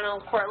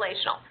 quasi-experimental,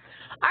 correlational.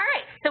 All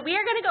right, so we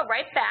are going to go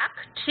right back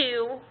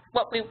to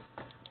what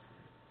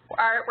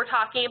we're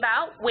talking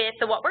about with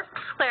the What Works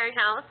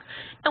Clearinghouse.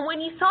 And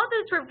when you saw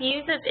those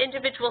reviews of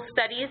individual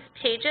studies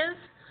pages,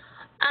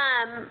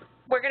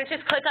 we're going to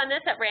just click on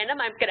this at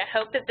random. I'm going to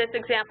hope that this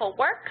example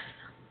works.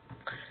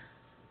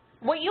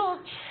 What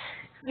you'll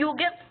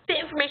get the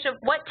information of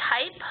what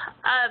type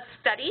of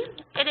study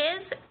it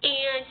is,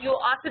 and you'll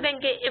also then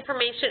get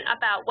information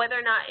about whether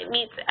or not it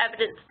meets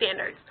evidence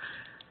standards.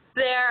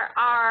 There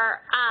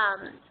are,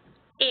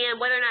 and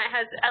whether or not it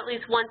has at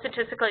least one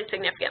statistically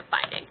significant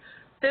finding.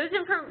 Those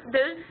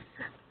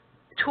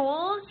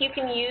tools you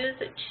can use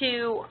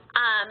to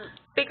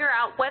figure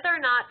out whether or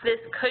not this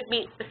could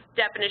meet the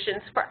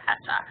definitions for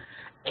ESSA.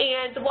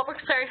 And the What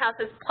Works Clearinghouse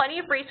has plenty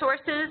of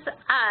resources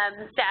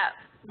that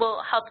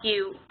will help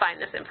you find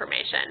this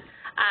information.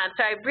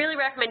 So I really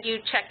recommend you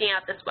checking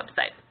out this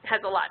website. It has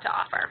a lot to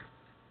offer.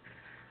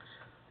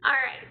 All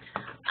right.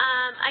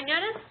 I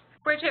noticed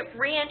Bridget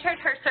re-entered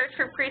her search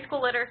for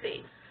preschool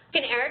literacy.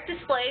 Can Eric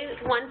display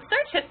one's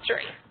search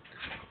history?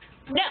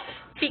 No,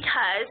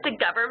 because the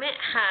government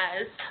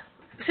has,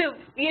 so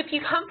if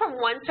you come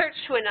from one search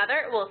to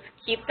another, it will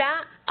keep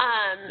that.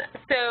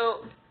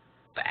 So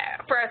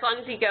for as long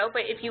as you go,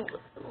 but if you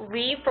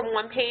leave from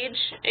one page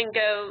and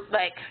go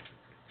like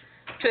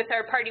to a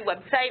third-party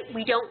website,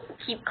 we don't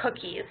keep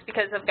cookies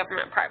because of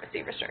government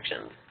privacy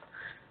restrictions.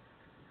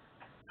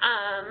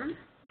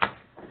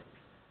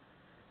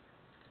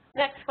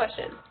 Next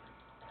question.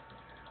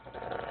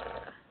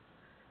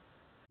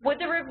 Would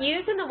the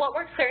reviews in the What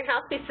Works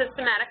Clearinghouse be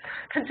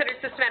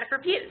considered systematic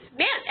reviews?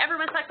 Man,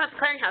 everyone's talking about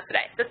the clearinghouse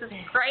today. This is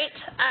great.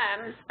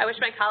 I wish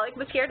my colleague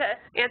was here to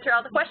answer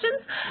all the questions.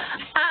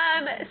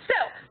 So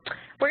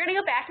we're going to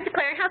go back to the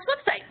clearinghouse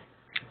website.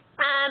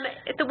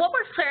 The What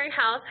Works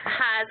Clearinghouse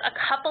has a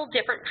couple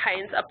different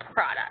kinds of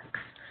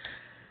products.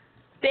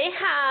 They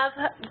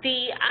have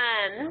the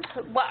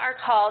what are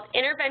called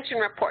intervention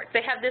reports.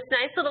 They have this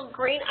nice little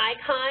green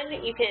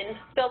icon. You can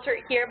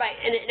filter it here by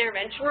an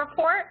intervention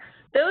report.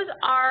 Those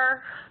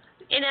are,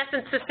 in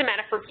essence,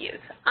 systematic reviews.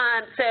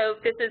 So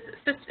this is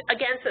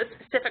against a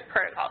specific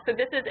protocol. So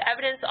this is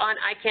evidence on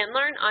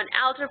iCanLearn, on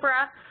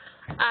algebra.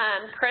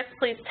 Chris,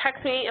 please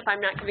text me if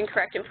I'm not giving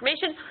correct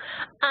information.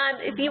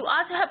 You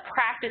also have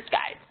practice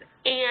guides.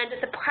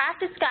 And the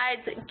practice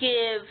guides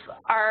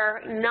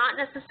are not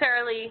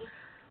necessarily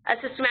a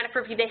systematic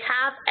review. They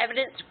have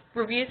evidence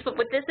reviews, but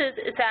what this is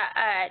that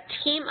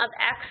a team of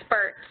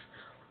experts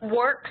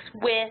works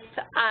with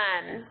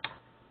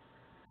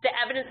the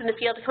evidence in the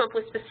field to come up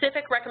with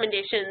specific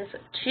recommendations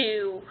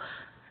to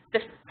the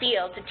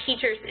field, to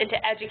teachers and to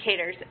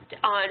educators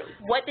on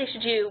what they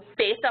should do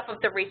based off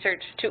of the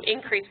research to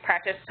increase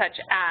practice, such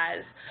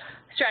as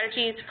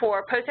strategies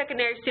for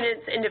post-secondary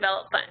students in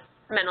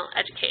developmental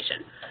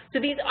education. So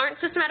these aren't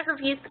systematic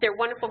reviews, but they're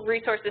wonderful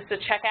resources to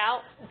check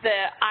out.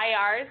 The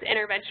IR's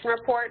intervention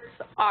reports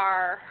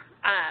are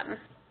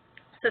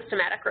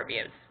systematic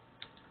reviews.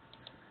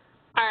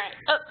 All right.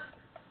 Oh,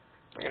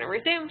 We're going to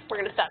resume. We're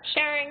going to stop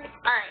sharing.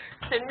 All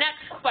right, so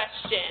next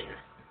question.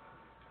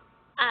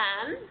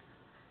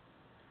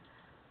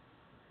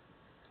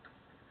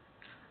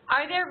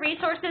 Are there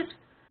resources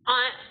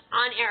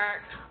on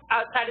ERIC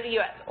outside of the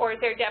U.S., or is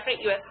there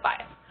definite U.S.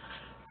 bias?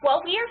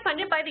 Well, we are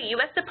funded by the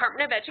U.S.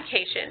 Department of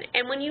Education,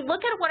 and when you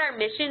look at what our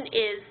mission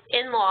is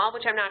in law,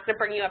 which I'm not going to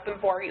bring you up and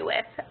bore you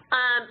with,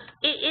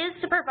 it is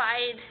to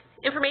provide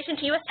information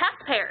to U.S.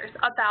 taxpayers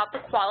about the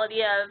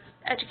quality of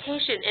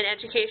education and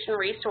education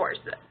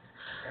resources.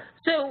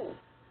 So,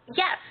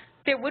 yes,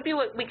 there would be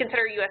what we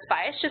consider U.S.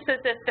 bias, just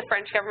as if the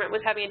French government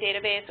was having a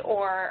database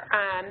or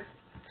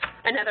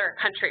another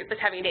country was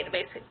having a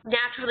database.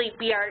 Naturally,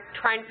 we are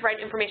trying to provide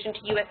information to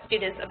U.S.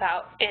 students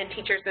about, and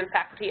teachers and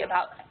faculty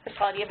about the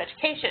quality of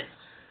education.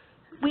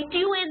 We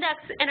do index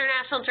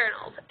international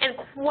journals and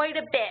quite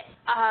a bit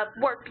of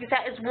work because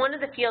that is one of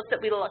the fields that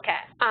we look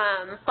at.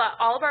 But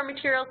all of our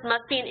materials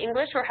must be in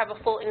English or have a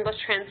full English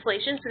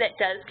translation, so that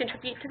does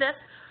contribute to this.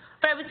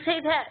 But I would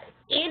say that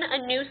in a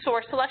new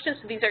source selection,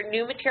 so these are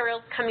new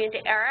materials coming into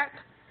ERIC,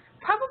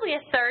 probably a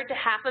third to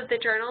half of the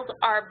journals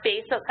are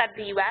based outside of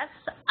the U.S.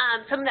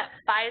 Some of that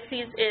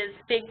biases is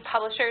big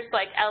publishers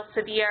like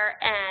Elsevier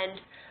and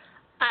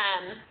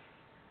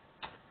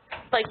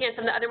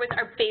some of the other ones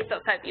are based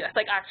outside the U.S.,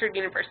 like Oxford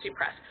University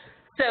Press.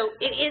 So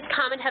it is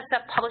common to have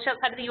stuff published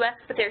outside of the U.S.,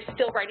 but they're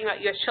still writing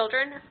about U.S.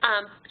 children.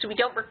 So we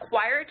don't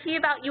require it to be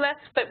about U.S.,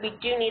 but we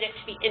do need it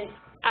to be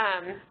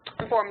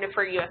informative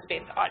for a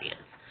U.S.-based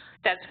audience.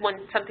 That's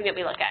something that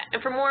we look at.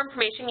 And for more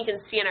information, you can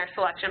see in our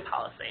selection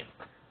policy.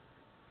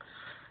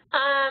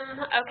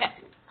 Okay.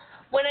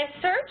 When I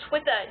search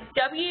with a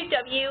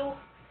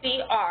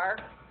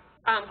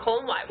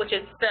WWCR:Y, which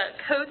is the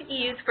code that you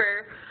use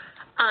for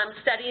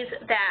studies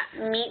that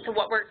meet the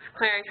What Works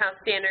Clearinghouse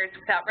standards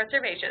without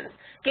reservations,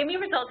 give me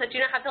results that do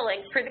not have the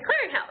link for the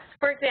clearinghouse.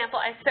 For example,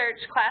 I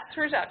searched class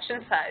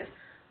reduction size,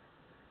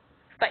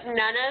 but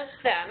none of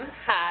them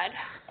had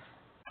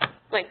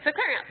links to the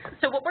clearinghouse.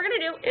 So what we're going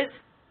to do is,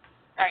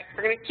 all right,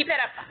 we're going to keep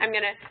that up. I'm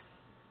going to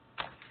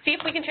see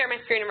if we can share my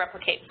screen and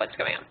replicate what's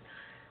going on.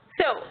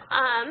 So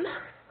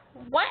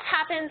what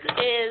happens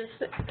is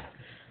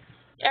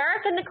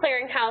ERIC and the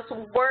clearinghouse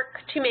work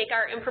to make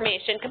our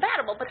information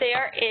compatible, but they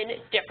are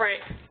in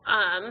different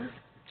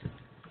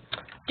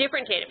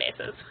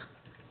databases.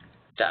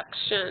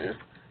 Reduction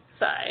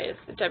size,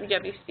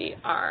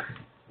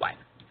 WWCR:Y.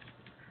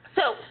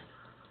 So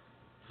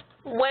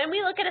when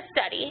we look at a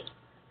study,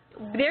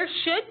 there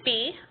should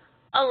be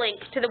a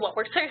link to the What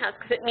Works Clearinghouse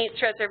because it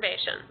meets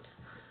reservations.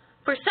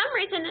 For some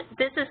reason,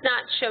 this is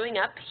not showing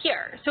up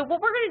here. So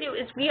what we're going to do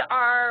is we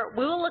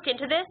will look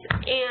into this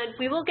and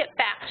we will get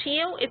back to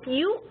you. If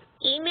you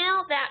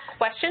email that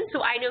question,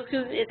 so I know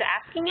who is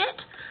asking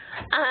it,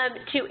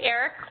 to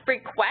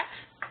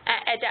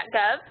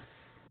ericrequests@ed.gov,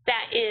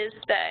 that is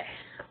the,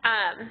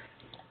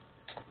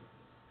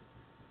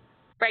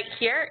 right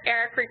here,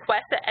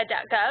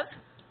 ericrequests@ed.gov,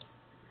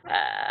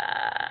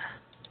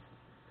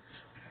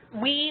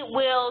 we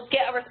will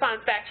get a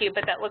response back to you,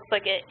 but that looks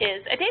like it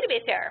is a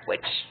database error,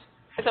 which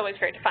is always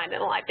great to find in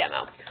a live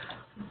demo.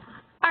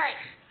 All right,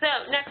 so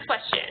next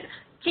question.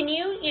 Can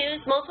you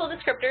use multiple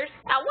descriptors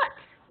at once?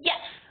 Yes.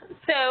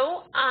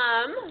 So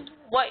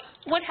what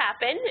would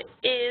happen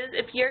is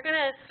if you're going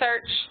to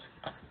search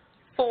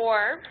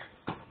for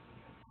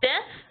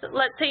this,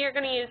 let's say you're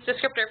going to use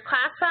descriptor of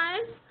class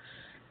size,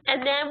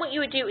 and then what you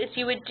would do is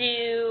you would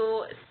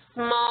do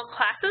small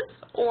classes,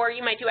 or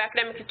you might do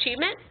academic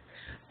achievement.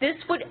 This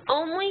would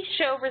only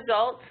show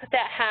results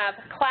that have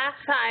class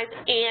size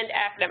and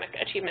academic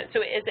achievement.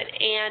 So it is an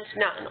and,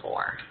 not an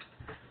or.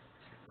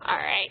 All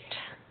right.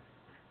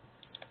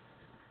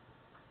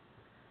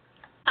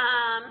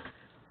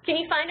 Can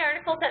you find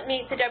articles that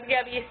meet the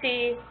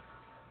WWC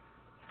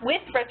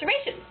with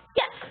reservations?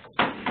 Yes.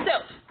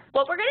 So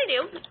what we're going to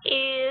do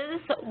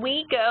is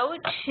we go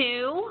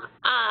to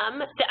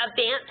the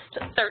advanced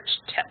search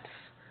tips.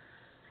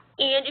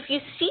 And if you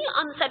see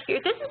on the side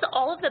here, this is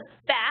all of the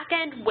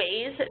back-end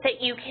ways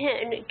that you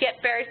can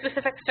get very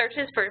specific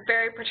searches for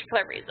very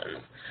particular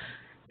reasons.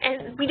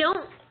 And we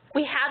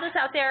have this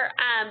out there.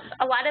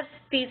 A lot of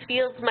these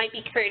fields might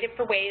be created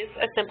for ways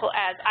as simple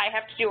as I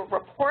have to do a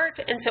report,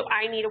 and so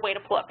I need a way to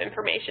pull up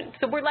information.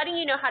 So we're letting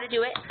you know how to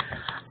do it.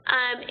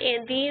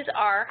 And these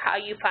are how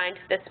you find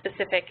the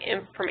specific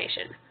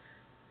information.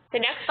 The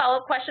next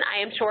follow-up question, I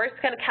am sure, is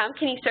going to come.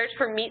 Can you search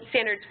for meet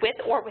standards with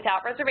or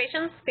without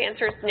reservations? The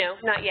answer is no,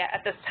 not yet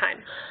at this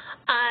time.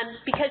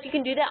 Because you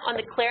can do that on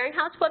the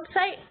Clearinghouse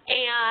website,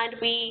 and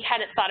we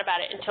hadn't thought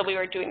about it until we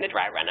were doing the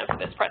dry run of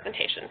this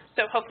presentation.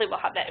 So hopefully we'll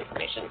have that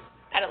information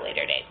at a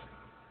later date.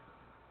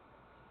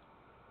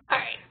 All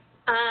right.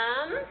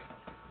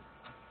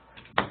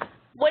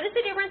 What is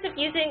the difference of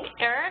using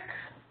ERIC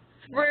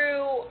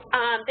through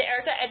the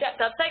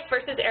eric.ed.gov site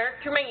versus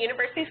ERIC through my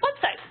university's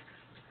website?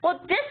 Well,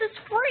 this is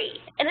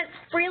free, and it's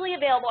freely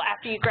available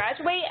after you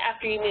graduate,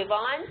 after you move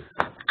on.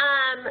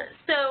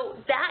 So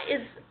that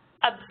is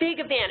a big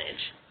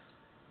advantage.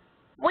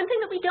 One thing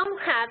that we don't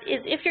have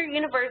is if your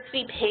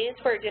university pays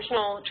for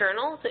additional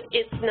journals,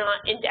 it's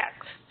not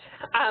indexed.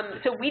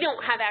 So we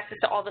don't have access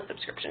to all the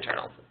subscription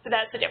journals, so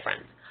that's the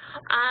difference.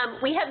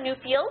 We have new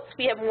fields.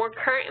 We have more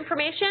current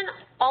information.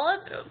 All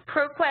of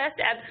ProQuest,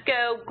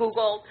 EBSCO,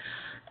 Google,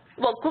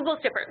 well, Google's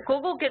different.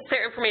 Google gets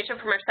their information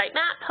from our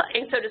sitemap,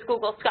 and so does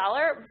Google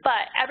Scholar,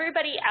 but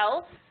everybody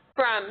else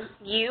from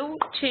you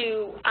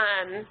to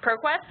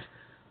ProQuest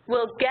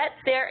will get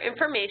their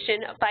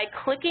information by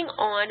clicking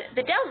on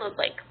the download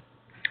link.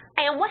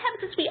 And what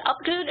happens is we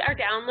upload our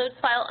downloads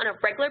file on a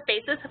regular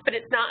basis, but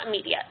it's not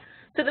immediate.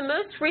 So the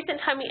most recent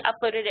time we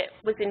uploaded it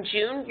was in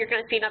June. You're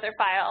going to see another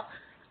file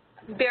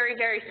very,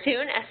 very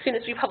soon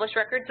as we publish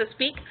records this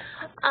week.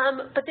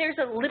 But there's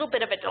a little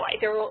bit of a delay.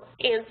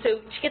 And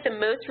so to get the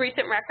most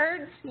recent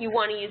records, you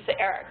want to use the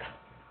ERIC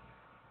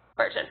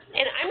version.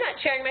 And I'm not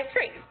sharing my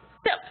screen.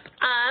 So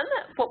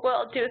what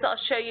we'll do is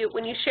I'll show you,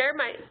 when you share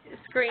my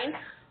screen,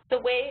 the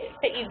way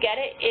that you get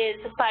it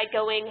is by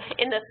going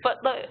in the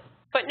footnote,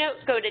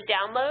 go to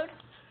download,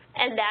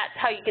 and that's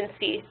how you can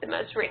see the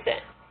most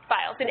recent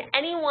files. And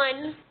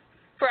anyone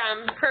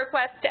from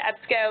ProQuest to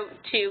EBSCO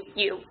to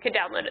you can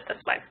download it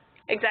this way.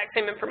 Exact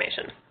same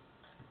information.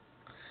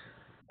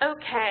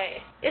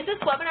 Okay, is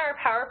this webinar a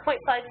PowerPoint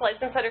slides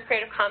licensed under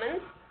Creative Commons?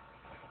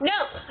 No,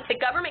 the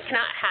government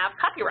cannot have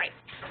copyright.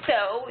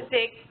 So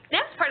the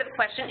next part of the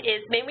question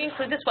is, may we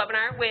include this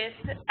webinar with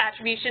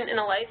attribution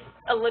in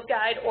a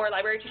LibGuide or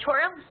library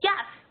tutorial?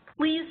 Yes,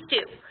 please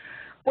do.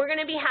 We're going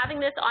to be having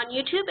this on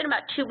YouTube in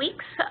about 2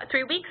 weeks,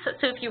 3 weeks.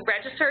 So if you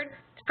registered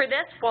for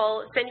this,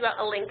 we'll send you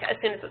out a link as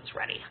soon as it's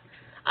ready.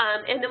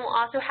 And then we'll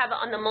also have it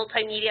on the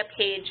multimedia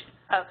page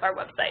of our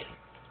website.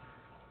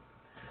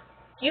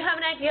 Do you have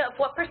an idea of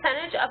what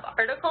percentage of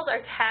articles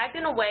are tagged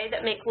in a way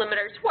that make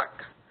limiters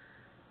work?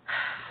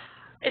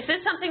 Is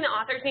this something the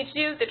authors need to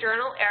do, the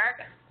journal,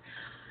 Eric?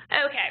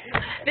 Okay,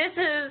 this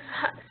is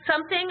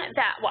something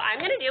that what I'm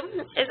going to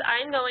do is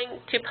I'm going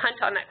to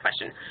punt on that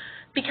question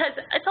because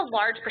it's a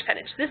large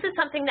percentage. This is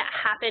something that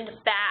happened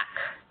back,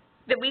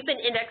 that we've been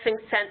indexing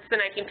since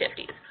the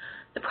 1950s.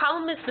 The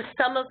problem is with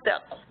some of the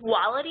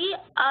quality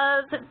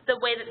of the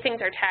way that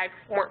things are tagged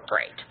weren't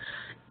great.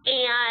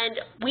 And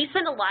we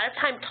spend a lot of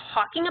time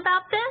talking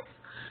about this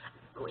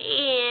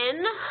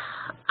in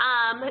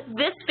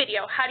this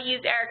video, how to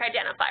use ERIC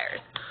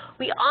identifiers.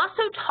 We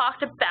also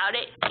talked about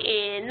it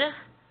in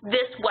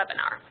this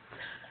webinar.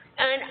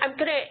 And I'm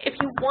gonna, if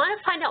you want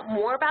to find out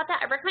more about that,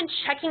 I recommend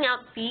checking out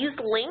these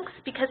links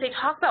because they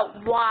talk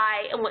about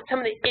why and what some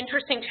of the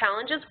interesting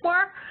challenges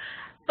were.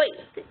 But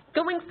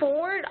going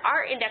forward,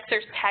 our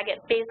indexers tag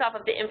it based off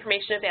of the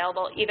information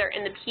available either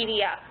in the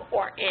PDF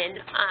or in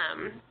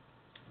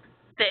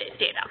the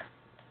data.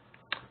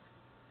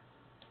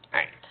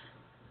 All right.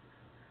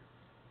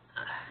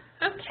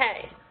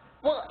 Okay.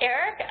 Will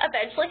ERIC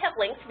eventually have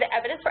links to the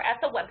Evidence for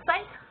ESSA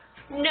website?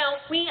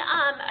 No, we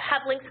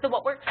have links to the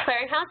What Works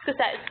Clearinghouse because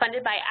that is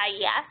funded by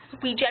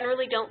IES. We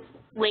generally don't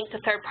link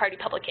to third-party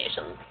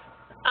publications.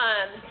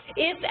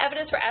 If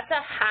Evidence for ESSA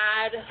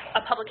had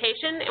a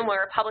publication and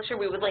we're a publisher,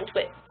 we would link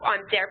to it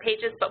on their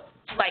pages, but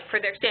like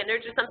for their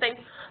standards or something,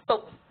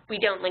 but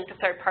we don't link to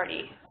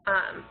third-party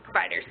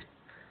providers.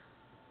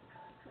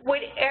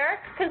 Would ERIC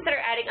consider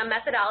adding a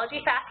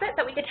methodology facet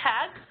that we could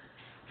tag?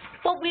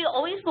 Well, we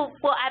always will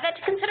add that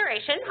to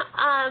consideration.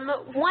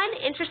 One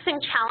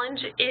interesting challenge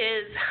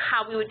is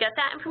how we would get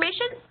that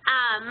information,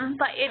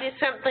 but it is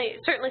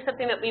certainly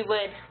something that we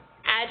would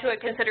add to a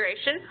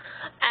consideration.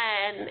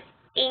 And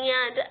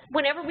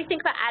whenever we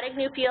think about adding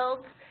new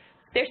fields,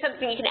 there's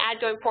something you can add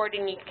going forward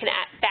and you can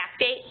add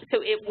backdate, so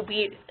it will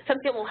be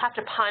something we'll have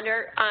to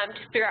ponder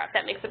to figure out if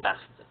that makes the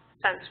best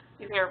sense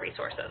using our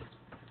resources.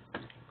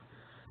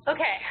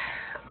 Okay.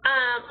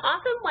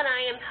 Often when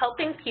I am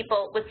helping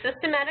people with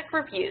systematic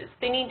reviews,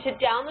 they need to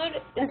download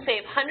and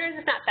save hundreds,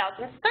 if not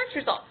thousands, of search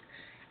results.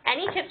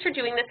 Any tips for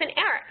doing this in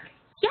ERIC?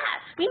 Yes,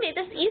 we made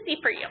this easy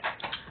for you.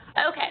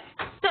 Okay,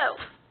 so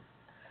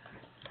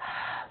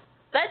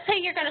let's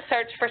say you're going to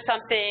search for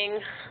something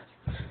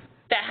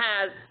that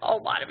has a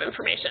lot of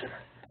information.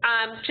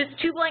 Just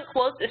 2 blank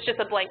quotes is just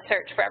a blank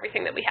search for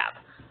everything that we have.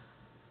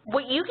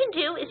 What you can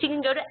do is you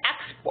can go to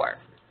export.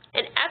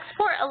 And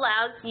export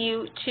allows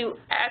you to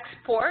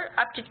export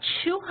up to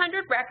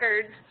 200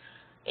 records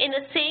in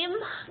the same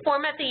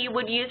format that you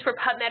would use for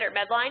PubMed or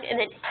Medline, and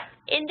then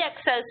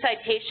index those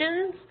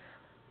citations,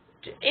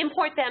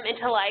 import them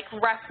into like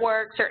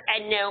RefWorks or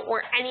EndNote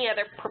or any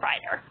other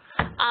provider.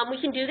 We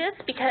can do this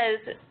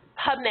because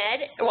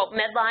PubMed, well,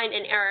 Medline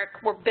and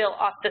ERIC were built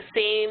off the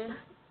same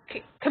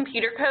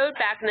computer code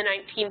back in the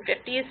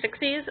 1950s,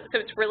 60s, so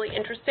it's really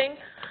interesting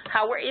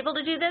how we're able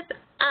to do this.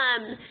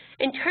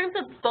 In terms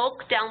of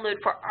bulk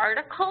download for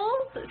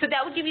articles, so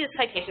that would give you the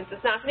citations.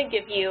 It's not going to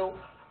give you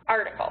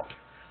articles.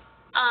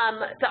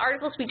 The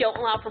articles we don't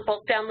allow for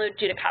bulk download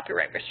due to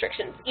copyright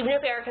restrictions. Even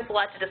if ERIC is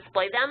allowed to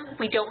display them,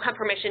 we don't have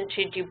permission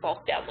to do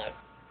bulk download.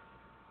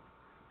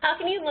 How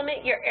can you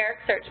limit your ERIC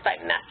search by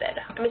method?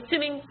 I'm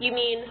assuming you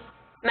mean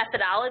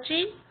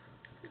methodology.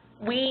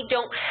 We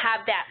don't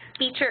have that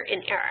feature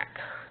in ERIC.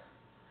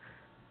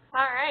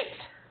 All right.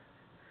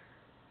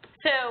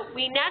 So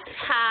we next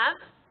have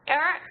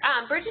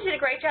Bridget did a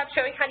great job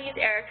showing how to use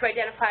ERIC to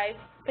identify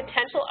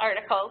potential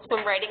articles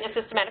when writing a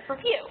systematic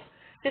review.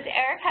 Does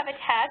ERIC have a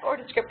tag or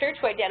descriptor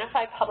to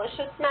identify published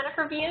systematic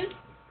reviews?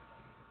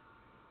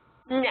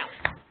 No.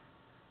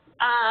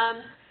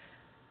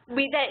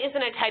 That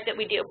isn't a type that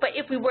we do, but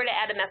if we were to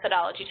add a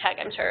methodology tag,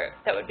 I'm sure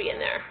that would be in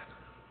there.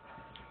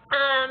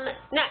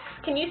 Next,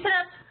 can you set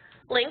up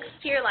links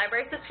to your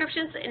library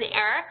subscriptions in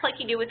ERIC like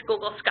you do with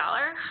Google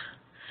Scholar?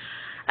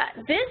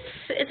 This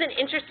is an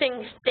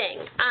interesting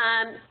thing,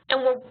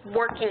 and we're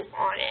working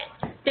on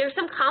it. There's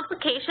some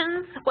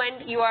complications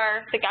when you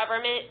are the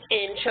government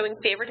in showing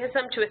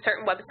favoritism to a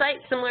certain website,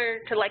 similar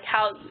to like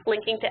how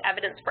linking to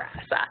Evidence for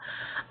ESSA.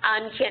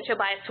 You can't show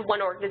bias to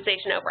one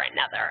organization over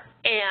another.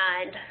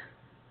 And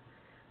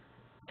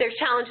there's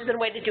challenges in a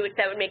way to do it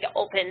that would make it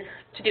open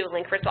to do a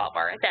link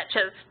resolver. That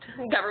just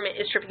government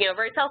is tripping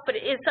over itself, but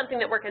it is something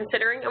that we're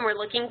considering and we're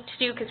looking to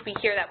do because we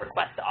hear that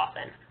request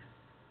often.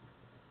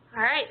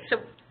 All right, so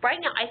right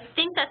now I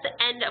think that's the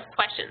end of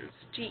questions.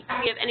 Do you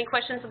have any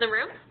questions in the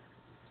room?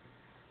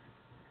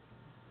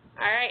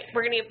 All right,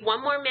 we're going to give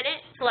one more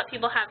minute to let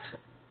people have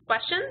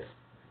questions.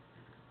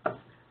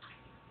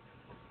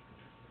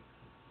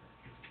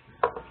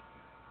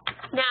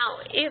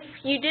 Now, if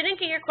you didn't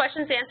get your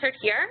questions answered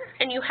here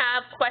and you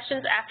have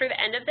questions after the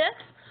end of this,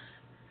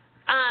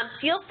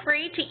 feel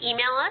free to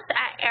email us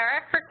at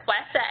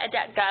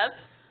ericrequests@ed.gov.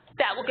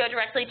 That will go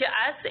directly to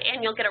us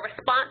and you'll get a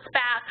response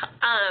back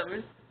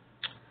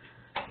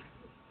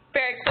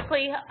very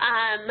quickly.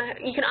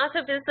 You can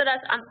also visit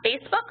us on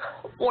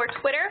Facebook or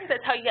Twitter.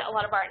 That's how you get a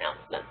lot of our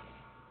announcements.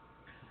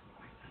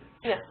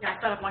 Yeah, I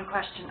thought of one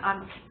question.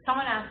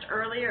 Someone asked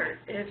earlier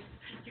if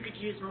you could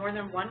use more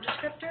than one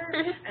descriptor,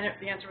 and if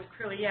the answer was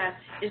clearly yes.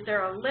 Is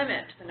there a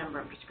limit to the number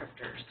of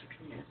descriptors you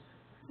can use?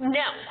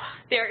 No,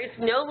 there is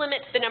no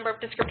limit to the number of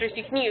descriptors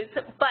you can use,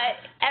 but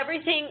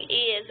everything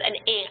is an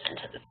and.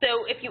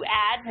 So if you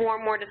add more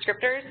and more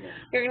descriptors,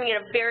 you're going to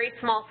get a very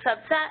small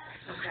subset.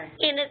 Okay.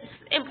 And it's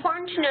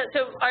important to note,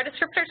 so our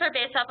descriptors are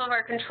based off of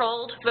our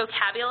controlled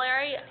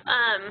vocabulary,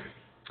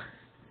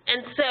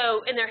 and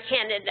they're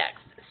hand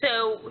indexed.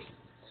 So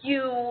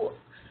you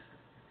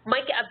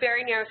might get a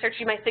very narrow search.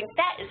 You might think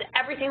that is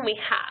everything we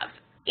have.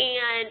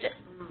 And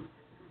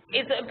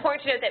it's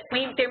important to note that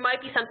there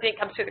might be something that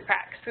comes through the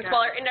cracks. Because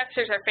while our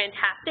indexers are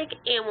fantastic,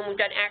 and when we've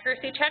done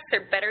accuracy checks,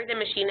 they're better than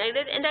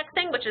machine-aided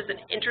indexing, which is an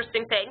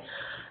interesting thing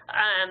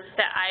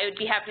that I would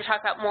be happy to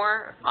talk about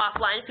more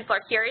offline if people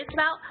are curious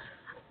about,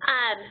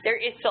 there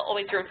is still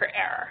always room for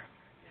error.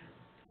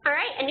 All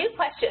right, a new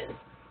question.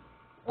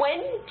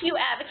 When do you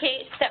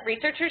advocate that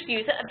researchers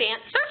use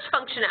advanced search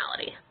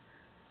functionality?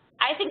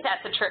 I think that's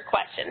a trick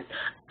question.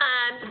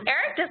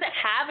 ERIC doesn't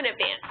have an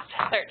advanced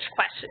search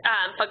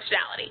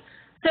functionality.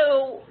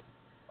 So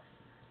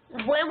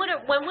when would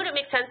it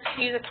make sense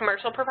to use a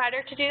commercial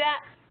provider to do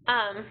that?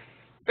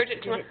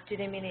 Bridget, do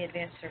they mean the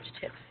advanced search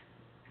tips,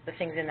 the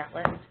things in that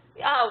list?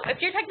 Oh, if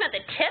you're talking about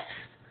the tips,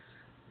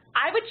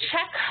 I would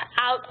check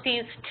out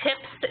these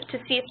tips to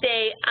see if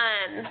they,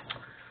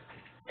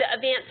 the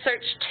advanced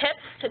search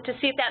tips, to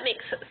see if that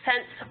makes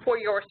sense for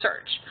your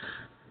search.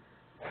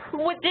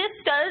 What this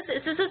does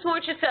is this is more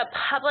just a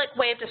public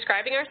way of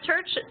describing our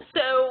search.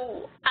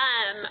 So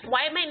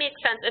why it might make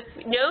sense, if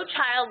no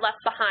child left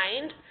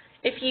behind,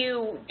 if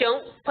you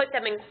don't put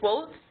them in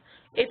quotes,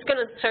 it's going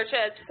to search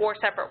as 4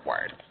 separate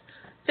words.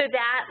 So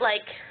that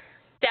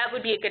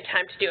would be a good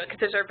time to do it because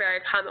those are very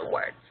common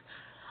words.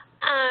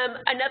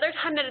 Another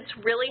time that it's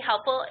really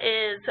helpful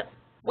is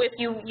if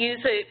you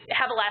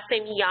have a last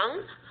name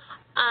Young.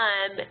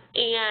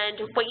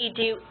 And what you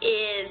do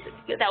is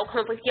that will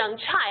come up with young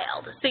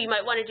child. So you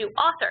might want to do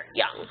author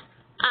young.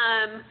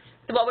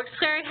 The Wellworks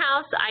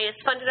Clearinghouse, IS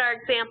funded our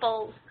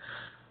examples.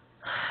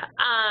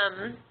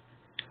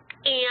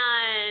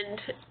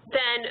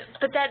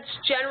 But that's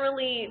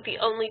generally the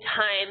only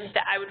time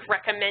that I would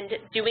recommend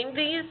doing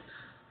these.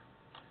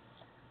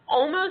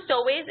 Almost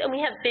always, and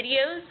we have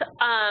videos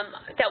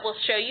that will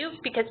show you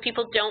because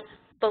people don't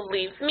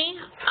believe me,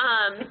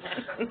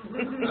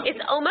 it's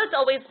almost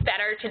always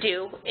better to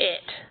do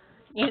it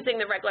using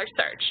the regular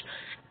search.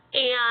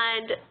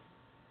 And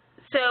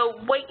so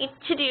what you need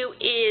to do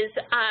is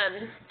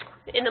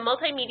in the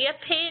multimedia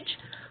page,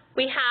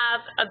 we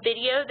have a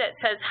video that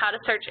says how to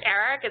search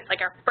ERIC. It's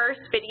like our first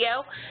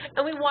video.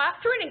 And we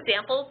walk through an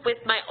example with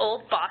my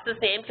old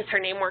boss's name because her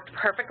name worked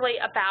perfectly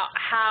about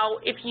how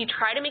if you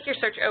try to make your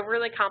search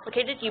overly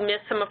complicated, you miss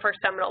some of her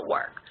seminal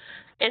work.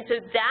 And so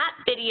that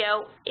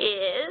video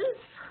is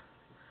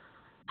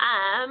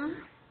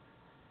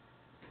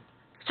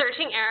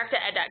searching ERIC to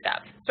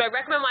ed.gov. So I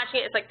recommend watching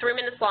it. It's like 3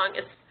 minutes long.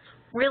 It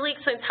really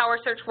explains how our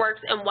search works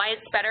and why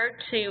it's better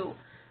to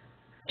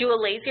do a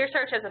lazier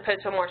search as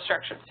opposed to a more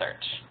structured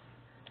search.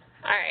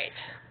 All right,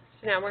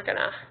 so now we're going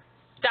to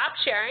stop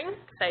sharing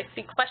because I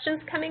see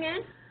questions coming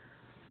in.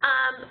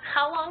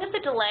 How long is the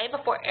delay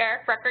before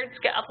ERIC records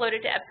get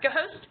uploaded to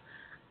EBSCOhost?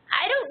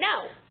 I don't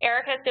know.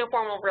 ERIC has no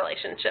formal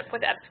relationship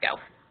with EBSCO.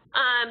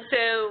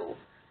 So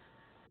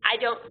I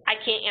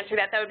can't answer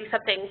that. That would be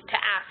something to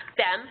ask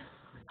them.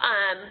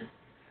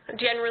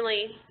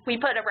 generally, we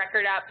put a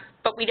record up,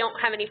 but we don't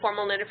have any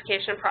formal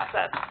notification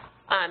process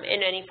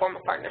in any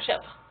formal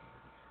partnership.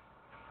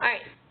 All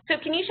right, so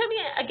can you show me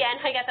again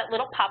how you got that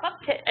little pop-up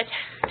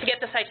to get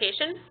the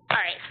citation? All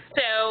right,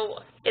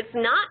 so it's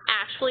not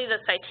actually the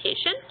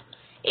citation.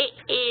 It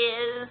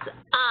is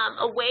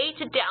a way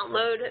to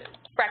download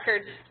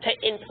records to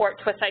import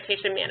to a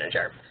citation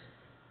manager.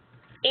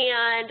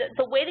 And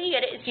the way that you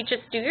get it is you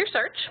just do your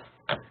search,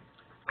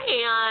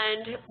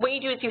 and what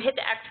you do is you hit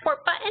the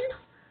export button,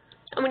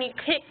 and when you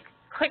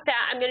click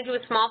that, I'm going to do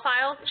a small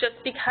file just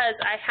because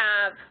I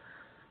have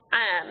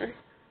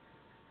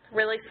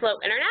really slow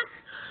internet,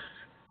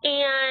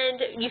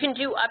 and you can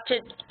do up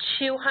to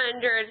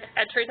 200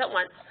 entries at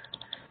once.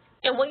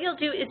 And what you'll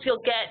do is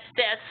you'll get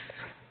this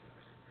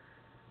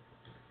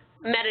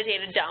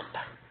metadata dump,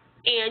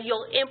 and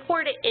you'll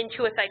import it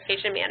into a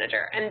citation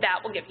manager, and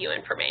that will give you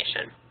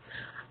information.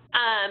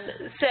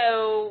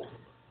 So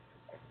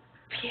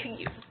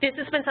this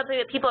has been something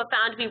that people have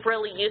found to be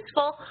really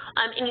useful,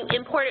 and you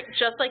import it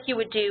just like you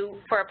would do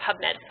for a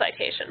PubMed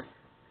citation.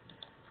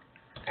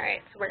 All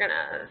right, so we're going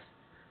to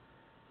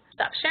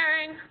stop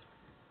sharing.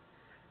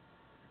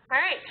 All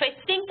right, so I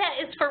think that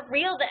is for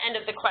real the end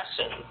of the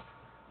questions.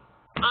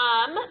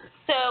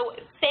 So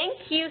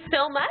thank you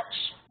so much.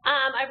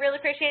 I really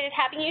appreciated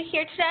having you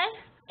here today,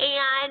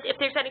 and if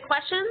there's any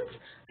questions,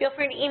 feel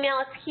free to email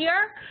us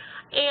here,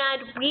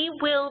 and we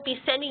will be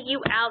sending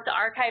you out the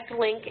archived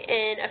link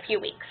in a few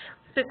weeks.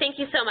 So thank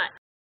you so much.